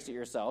try to fix it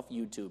yourself,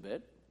 YouTube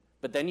it,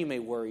 but then you may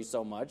worry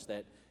so much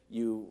that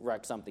you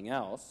wreck something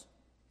else.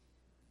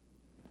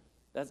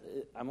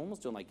 I'm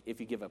almost doing like if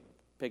you give a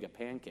pig a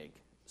pancake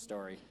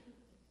story.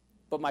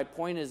 But my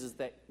point is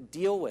that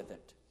deal with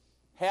it.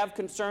 Have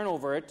concern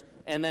over it,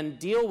 and then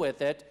deal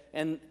with it,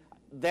 and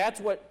that's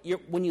what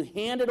when you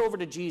hand it over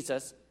to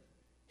Jesus,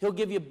 he'll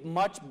give you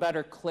much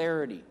better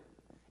clarity.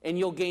 And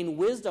you'll gain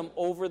wisdom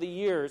over the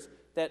years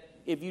that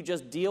if you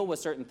just deal with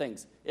certain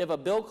things. If a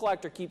bill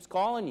collector keeps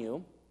calling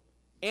you,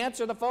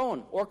 answer the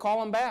phone or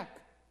call him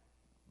back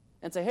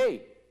and say,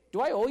 hey,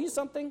 do I owe you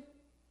something?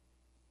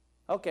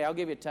 Okay, I'll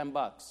give you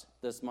 $10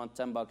 this month,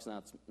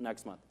 $10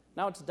 next month.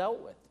 Now it's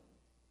dealt with.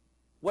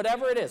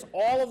 Whatever it is,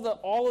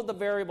 all of the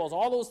variables,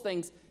 all those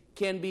things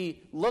can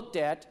be looked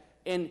at,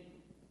 and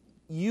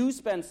you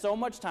spend so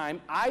much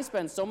time, I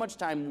spend so much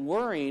time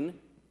worrying,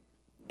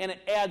 and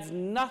it adds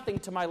nothing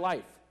to my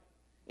life.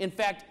 In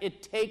fact,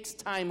 it takes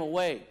time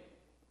away.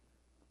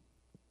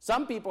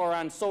 Some people are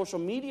on social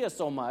media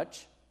so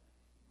much,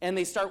 and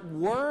they start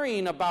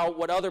worrying about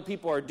what other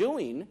people are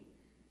doing.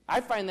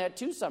 I find that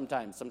too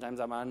sometimes. Sometimes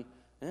I'm on,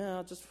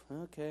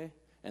 okay.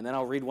 And then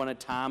I'll read one of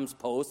Tom's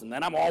posts, and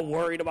then I'm all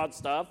worried about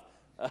stuff.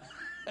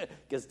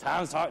 Because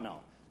Tom's talking, no.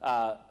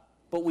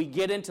 But we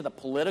get into the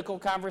political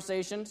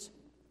conversations.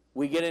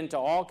 We get into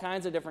all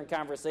kinds of different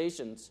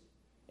conversations,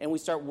 and we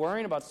start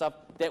worrying about stuff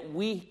that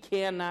we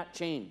cannot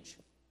change.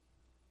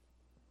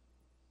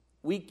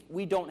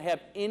 We don't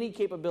have any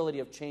capability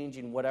of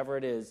changing whatever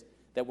it is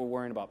that we're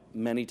worrying about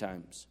many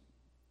times.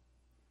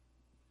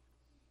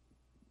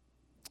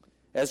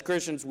 As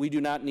Christians, we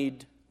do not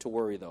need to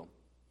worry, though.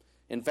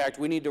 In fact,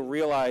 we need to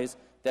realize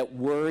that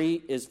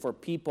worry is for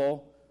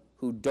people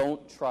who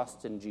don't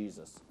trust in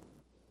Jesus.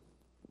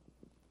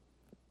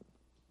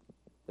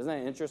 Isn't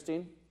that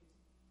interesting?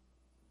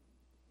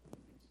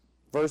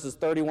 Verses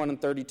 31 and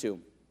 32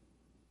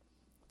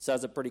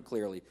 says it pretty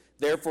clearly.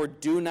 Therefore,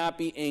 do not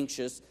be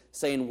anxious,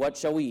 saying, what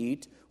shall we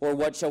eat, or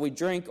what shall we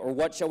drink, or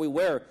what shall we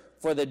wear?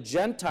 For the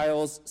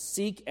Gentiles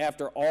seek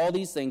after all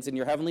these things, and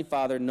your heavenly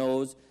Father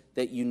knows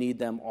that you need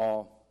them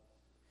all.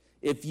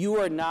 If you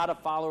are not a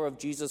follower of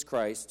Jesus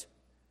Christ,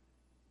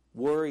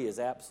 worry is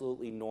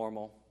absolutely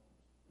normal.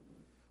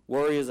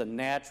 Worry is a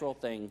natural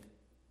thing.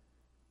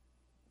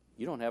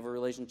 You don't have a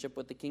relationship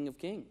with the King of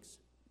Kings.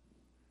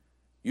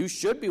 You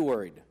should be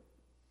worried.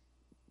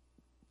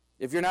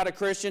 If you're not a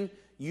Christian,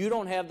 you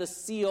don't have the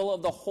seal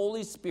of the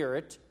Holy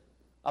Spirit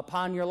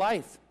upon your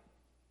life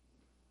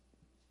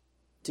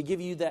to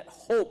give you that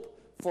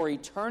hope for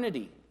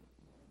eternity.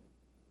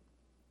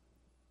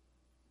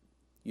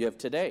 You have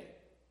today.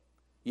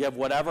 You have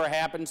whatever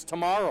happens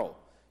tomorrow.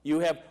 You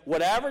have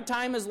whatever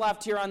time is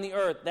left here on the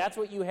earth. That's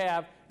what you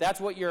have. That's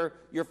what you're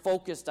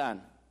focused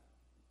on.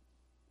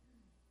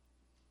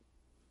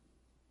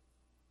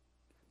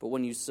 But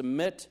when you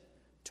submit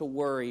to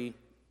worry,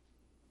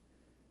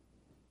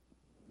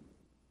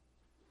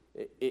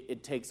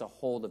 it takes a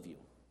hold of you.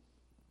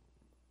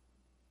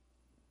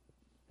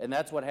 And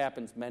that's what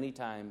happens many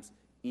times,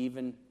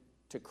 even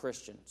to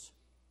Christians.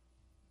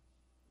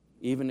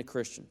 Even to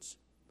Christians.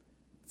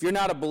 If you're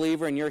not a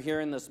believer and you're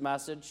hearing this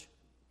message,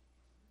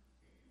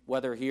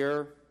 whether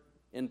here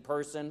in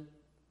person,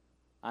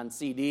 on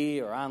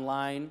CD, or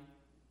online,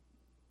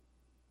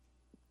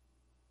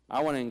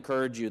 I want to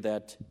encourage you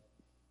that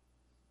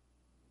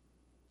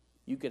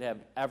you could have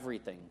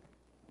everything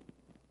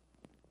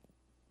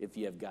if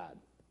you have God.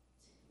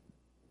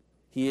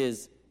 He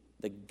is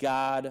the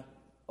God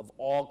of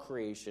all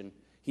creation.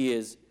 He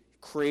has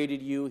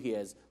created you. He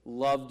has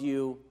loved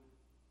you.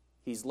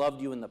 He's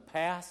loved you in the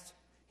past.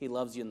 He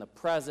loves you in the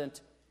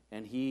present.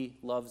 And He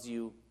loves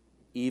you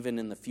even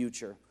in the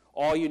future.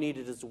 All you need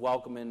is to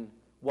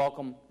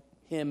welcome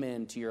Him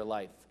into your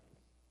life.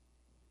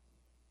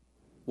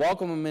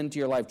 Welcome Him into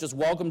your life. Just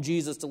welcome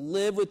Jesus to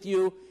live with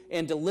you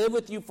and to live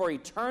with you for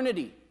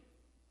eternity.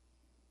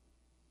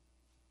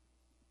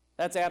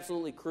 That's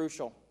absolutely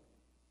crucial.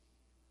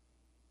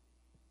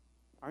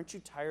 Aren't you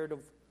tired of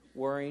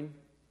worrying?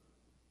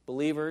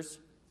 Believers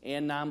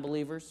and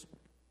non-believers?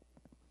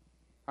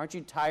 Aren't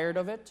you tired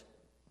of it?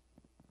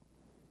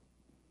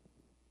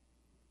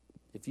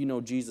 If you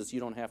know Jesus, you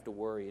don't have to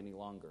worry any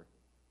longer.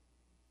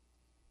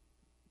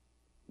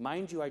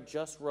 Mind you, I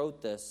just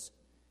wrote this,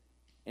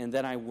 and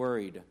then I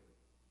worried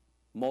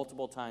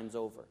multiple times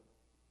over.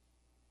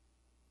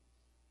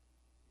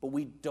 But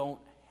we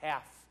don't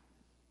have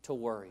to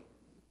worry.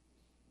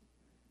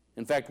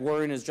 In fact,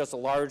 worrying is just a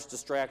large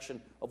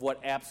distraction of what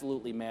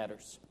absolutely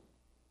matters.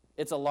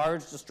 It's a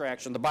large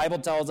distraction. The Bible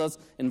tells us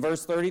in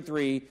verse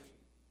 33,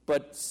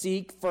 "But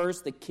seek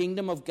first the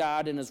kingdom of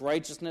God and His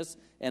righteousness,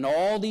 and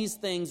all these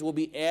things will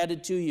be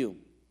added to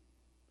you."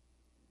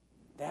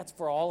 That's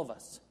for all of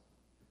us.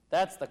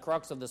 That's the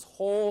crux of this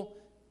whole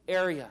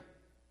area.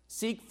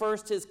 Seek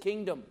first His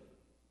kingdom.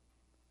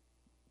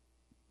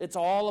 It's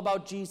all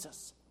about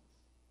Jesus.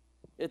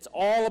 It's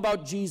all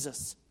about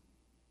Jesus.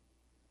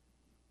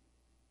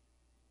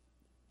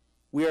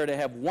 We are to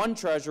have one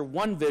treasure,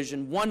 one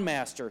vision, one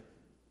master,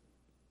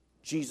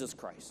 Jesus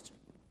Christ.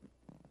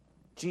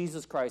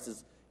 Jesus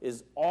Christ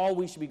is all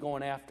we should be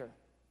going after,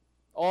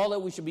 all that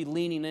we should be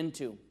leaning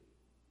into.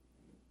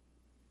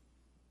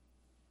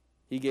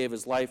 He gave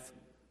His life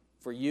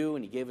for you,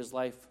 and He gave His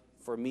life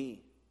for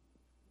me.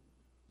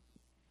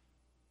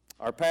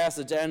 Our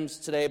passage ends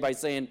today by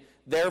saying,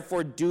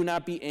 "Therefore do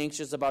not be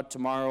anxious about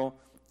tomorrow,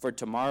 for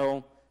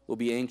tomorrow will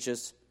be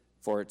anxious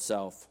for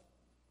itself.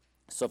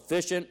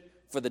 Sufficient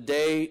for the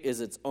day is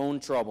its own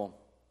trouble."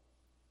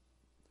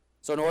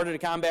 So in order to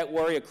combat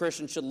worry, a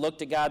Christian should look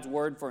to God's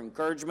Word for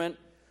encouragement,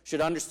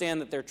 should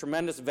understand that there's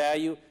tremendous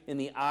value in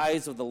the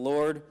eyes of the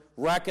Lord,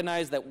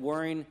 recognize that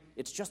worrying,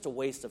 it's just a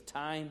waste of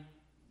time,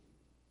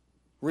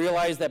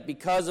 realize that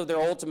because of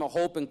their ultimate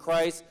hope in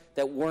Christ,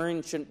 that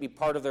worrying shouldn't be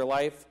part of their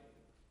life,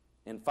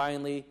 and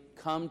finally,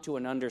 come to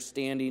an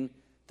understanding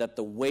that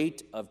the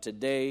weight of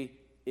today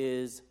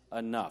is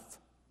enough.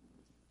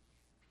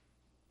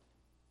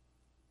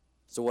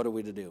 So what are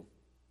we to do?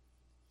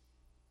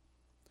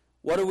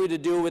 What are we to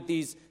do with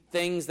these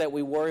things that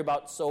we worry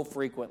about so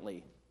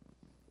frequently?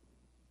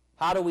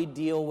 How do we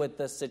deal with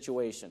this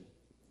situation?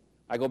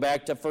 I go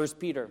back to 1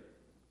 Peter.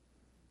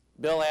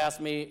 Bill asked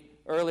me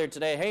earlier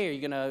today, "Hey, are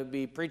you going to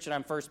be preaching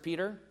on 1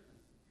 Peter?"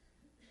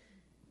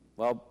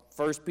 Well,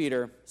 1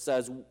 Peter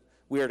says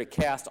we are to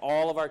cast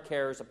all of our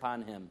cares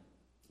upon Him.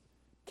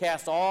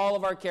 Cast all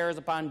of our cares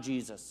upon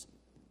Jesus.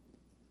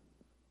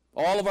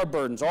 All of our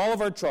burdens, all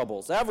of our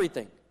troubles,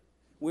 everything.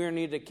 We are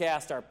needed to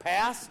cast our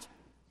past,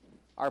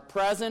 our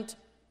present,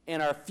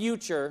 and our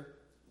future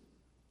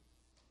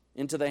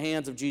into the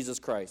hands of Jesus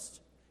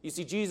Christ. You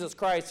see, Jesus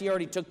Christ, He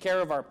already took care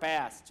of our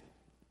past.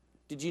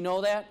 Did you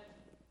know that?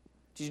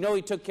 Did you know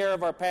He took care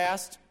of our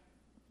past?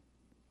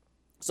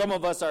 Some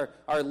of us are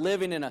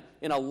living in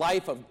a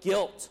life of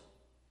guilt.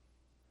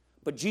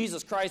 But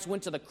Jesus Christ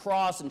went to the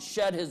cross and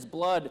shed His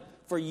blood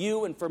for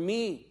you and for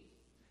me.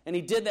 And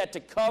He did that to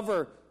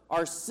cover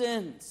our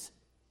sins.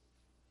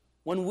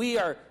 When we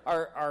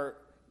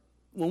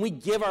when we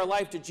give our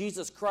life to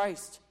Jesus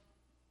Christ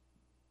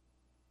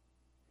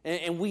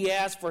and we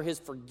ask for His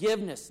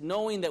forgiveness,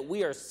 knowing that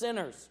we are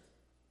sinners,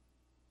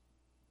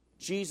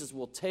 Jesus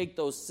will take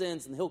those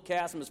sins and He'll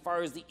cast them as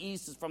far as the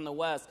east is from the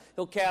west.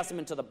 He'll cast them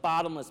into the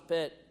bottomless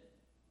pit.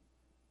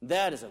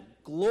 That is a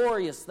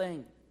glorious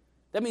thing.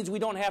 That means we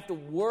don't have to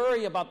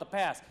worry about the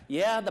past.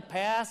 Yeah, the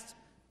past,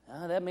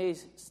 that may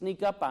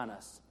sneak up on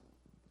us.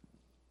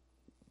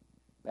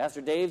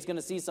 Pastor Dave's going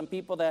to see some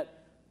people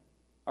that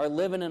are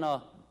living in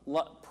a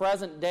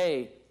present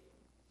day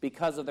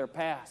because of their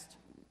past.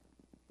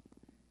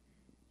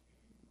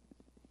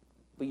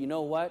 But you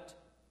know what?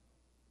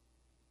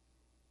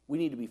 We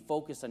need to be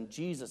focused on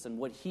Jesus and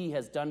what He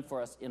has done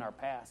for us in our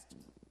past.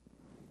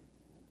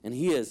 And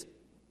He has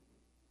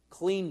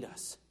cleaned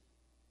us.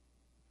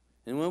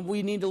 And when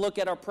we need to look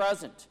at our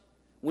present,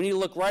 we need to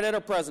look right at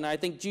our present. I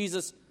think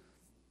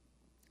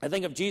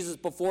of Jesus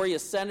before He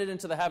ascended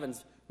into the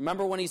heavens.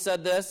 Remember when He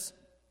said this?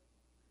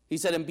 He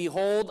said, and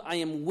behold, I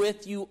am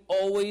with you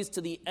always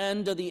to the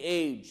end of the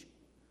age.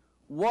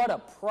 What a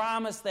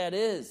promise that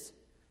is,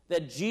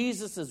 that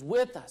Jesus is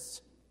with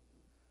us.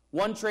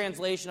 One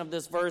translation of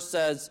this verse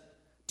says,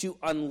 to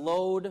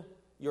unload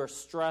your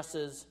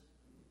stresses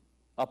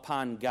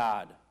upon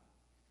God.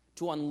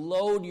 To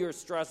unload your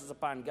stresses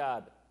upon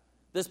God.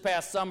 This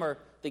past summer,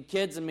 the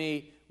kids and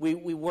me, we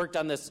worked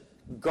on this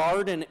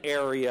garden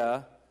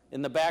area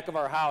in the back of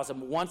our house.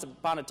 And once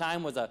upon a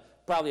time was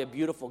probably a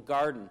beautiful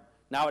garden.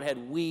 Now it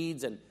had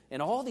weeds and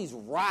all these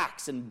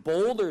rocks and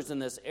boulders in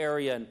this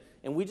area.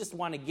 And we just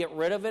want to get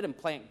rid of it and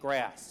plant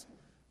grass.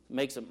 It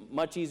makes it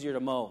much easier to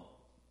mow.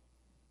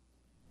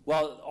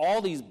 Well,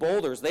 all these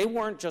boulders, they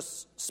weren't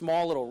just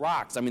small little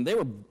rocks. I mean, they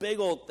were big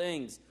old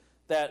things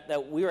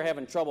that we were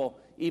having trouble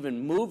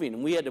even moving.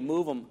 And we had to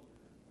move them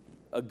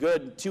a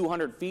good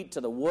 200 feet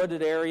to the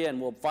wooded area,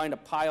 and we'll find a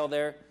pile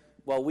there.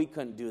 Well, we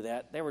couldn't do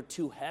that. They were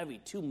too heavy,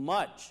 too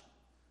much.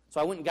 So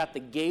I went and got the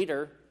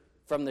gator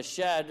from the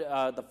shed,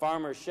 the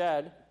farmer's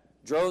shed,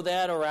 drove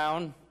that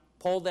around,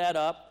 pulled that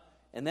up,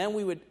 and then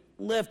we would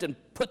lift and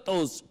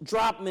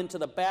drop them into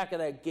the back of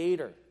that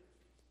gator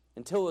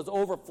until it was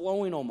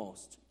overflowing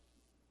almost.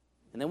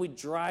 And then we'd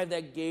drive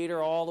that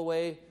gator all the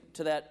way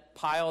to that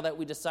pile that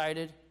we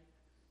decided,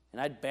 and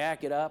I'd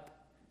back it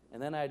up,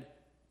 and then I'd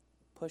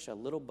push a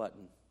little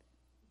button.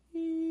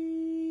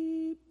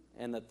 Beep,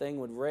 and the thing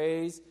would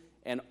raise,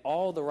 and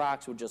all the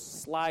rocks would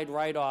just slide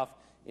right off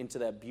into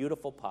that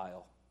beautiful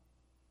pile.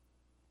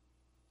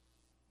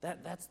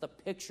 That's the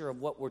picture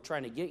of what we're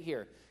trying to get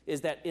here,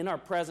 is that in our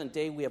present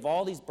day, we have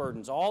all these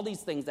burdens, all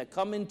these things that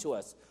come into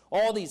us,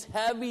 all these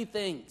heavy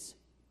things.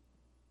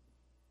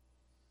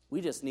 We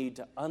just need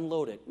to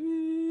unload it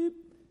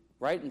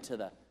right into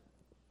the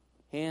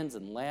hands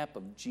and lap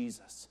of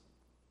Jesus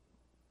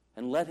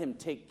and let him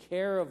take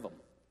care of them.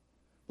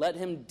 Let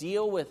him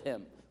deal with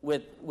him,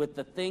 with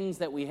the things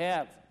that we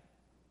have.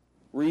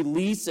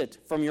 Release it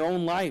from your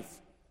own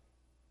life.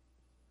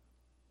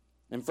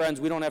 And friends,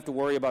 we don't have to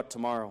worry about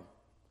tomorrow.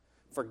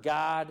 For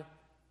God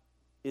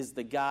is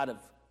the God of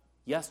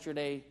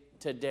yesterday,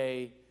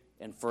 today,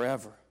 and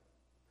forever.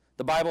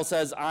 The Bible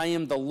says, I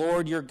am the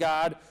Lord your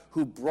God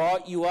who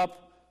brought you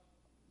up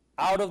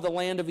out of the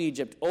land of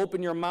Egypt.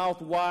 Open your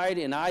mouth wide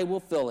and I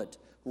will fill it.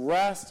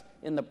 Rest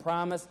in the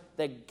promise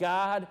that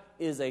God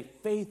is a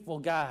faithful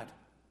God.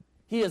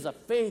 He is a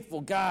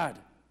faithful God.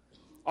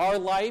 Our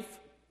life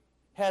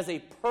has a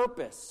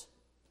purpose.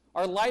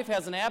 Our life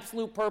has an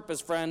absolute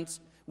purpose, friends.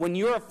 When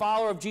you're a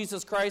follower of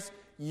Jesus Christ,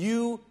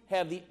 you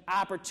have the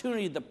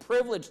opportunity, the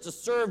privilege to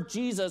serve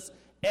Jesus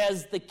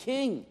as the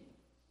King.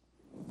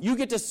 You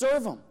get to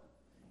serve him.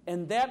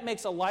 And that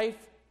makes a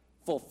life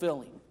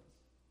fulfilling.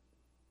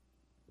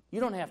 You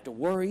don't have to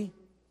worry.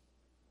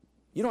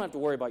 You don't have to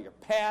worry about your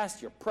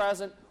past, your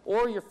present,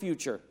 or your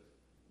future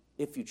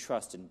if you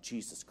trust in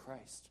Jesus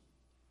Christ.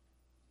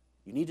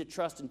 You need to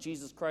trust in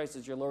Jesus Christ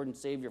as your Lord and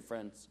Savior,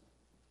 friends.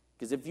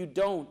 Because if you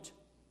don't,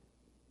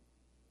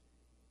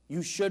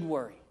 you should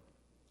worry.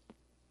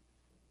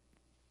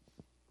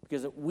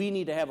 Because we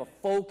need to have a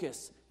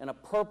focus and a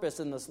purpose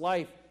in this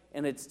life,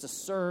 and it's to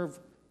serve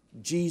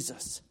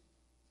Jesus.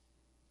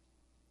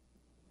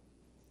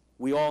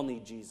 We all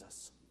need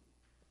Jesus.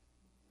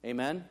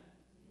 Amen?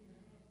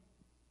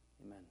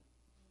 Amen.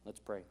 Let's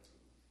pray.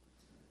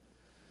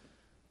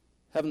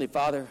 Heavenly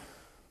Father,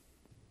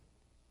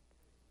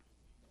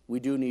 we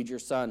do need your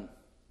Son.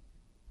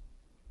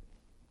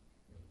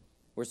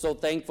 We're so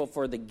thankful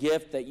for the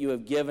gift that you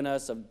have given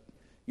us of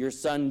your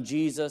Son,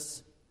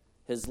 Jesus,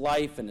 his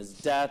life and his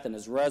death and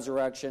his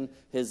resurrection,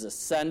 his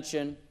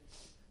ascension.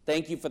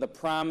 Thank you for the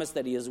promise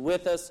that he is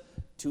with us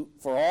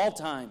for all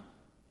time.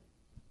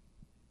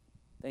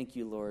 Thank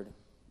you, Lord,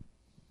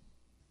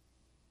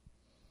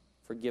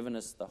 for giving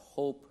us the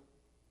hope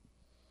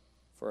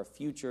for a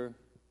future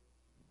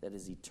that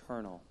is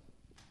eternal.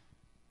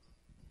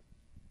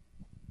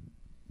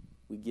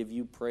 We give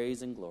you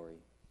praise and glory.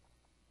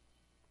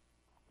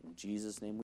 In Jesus' name we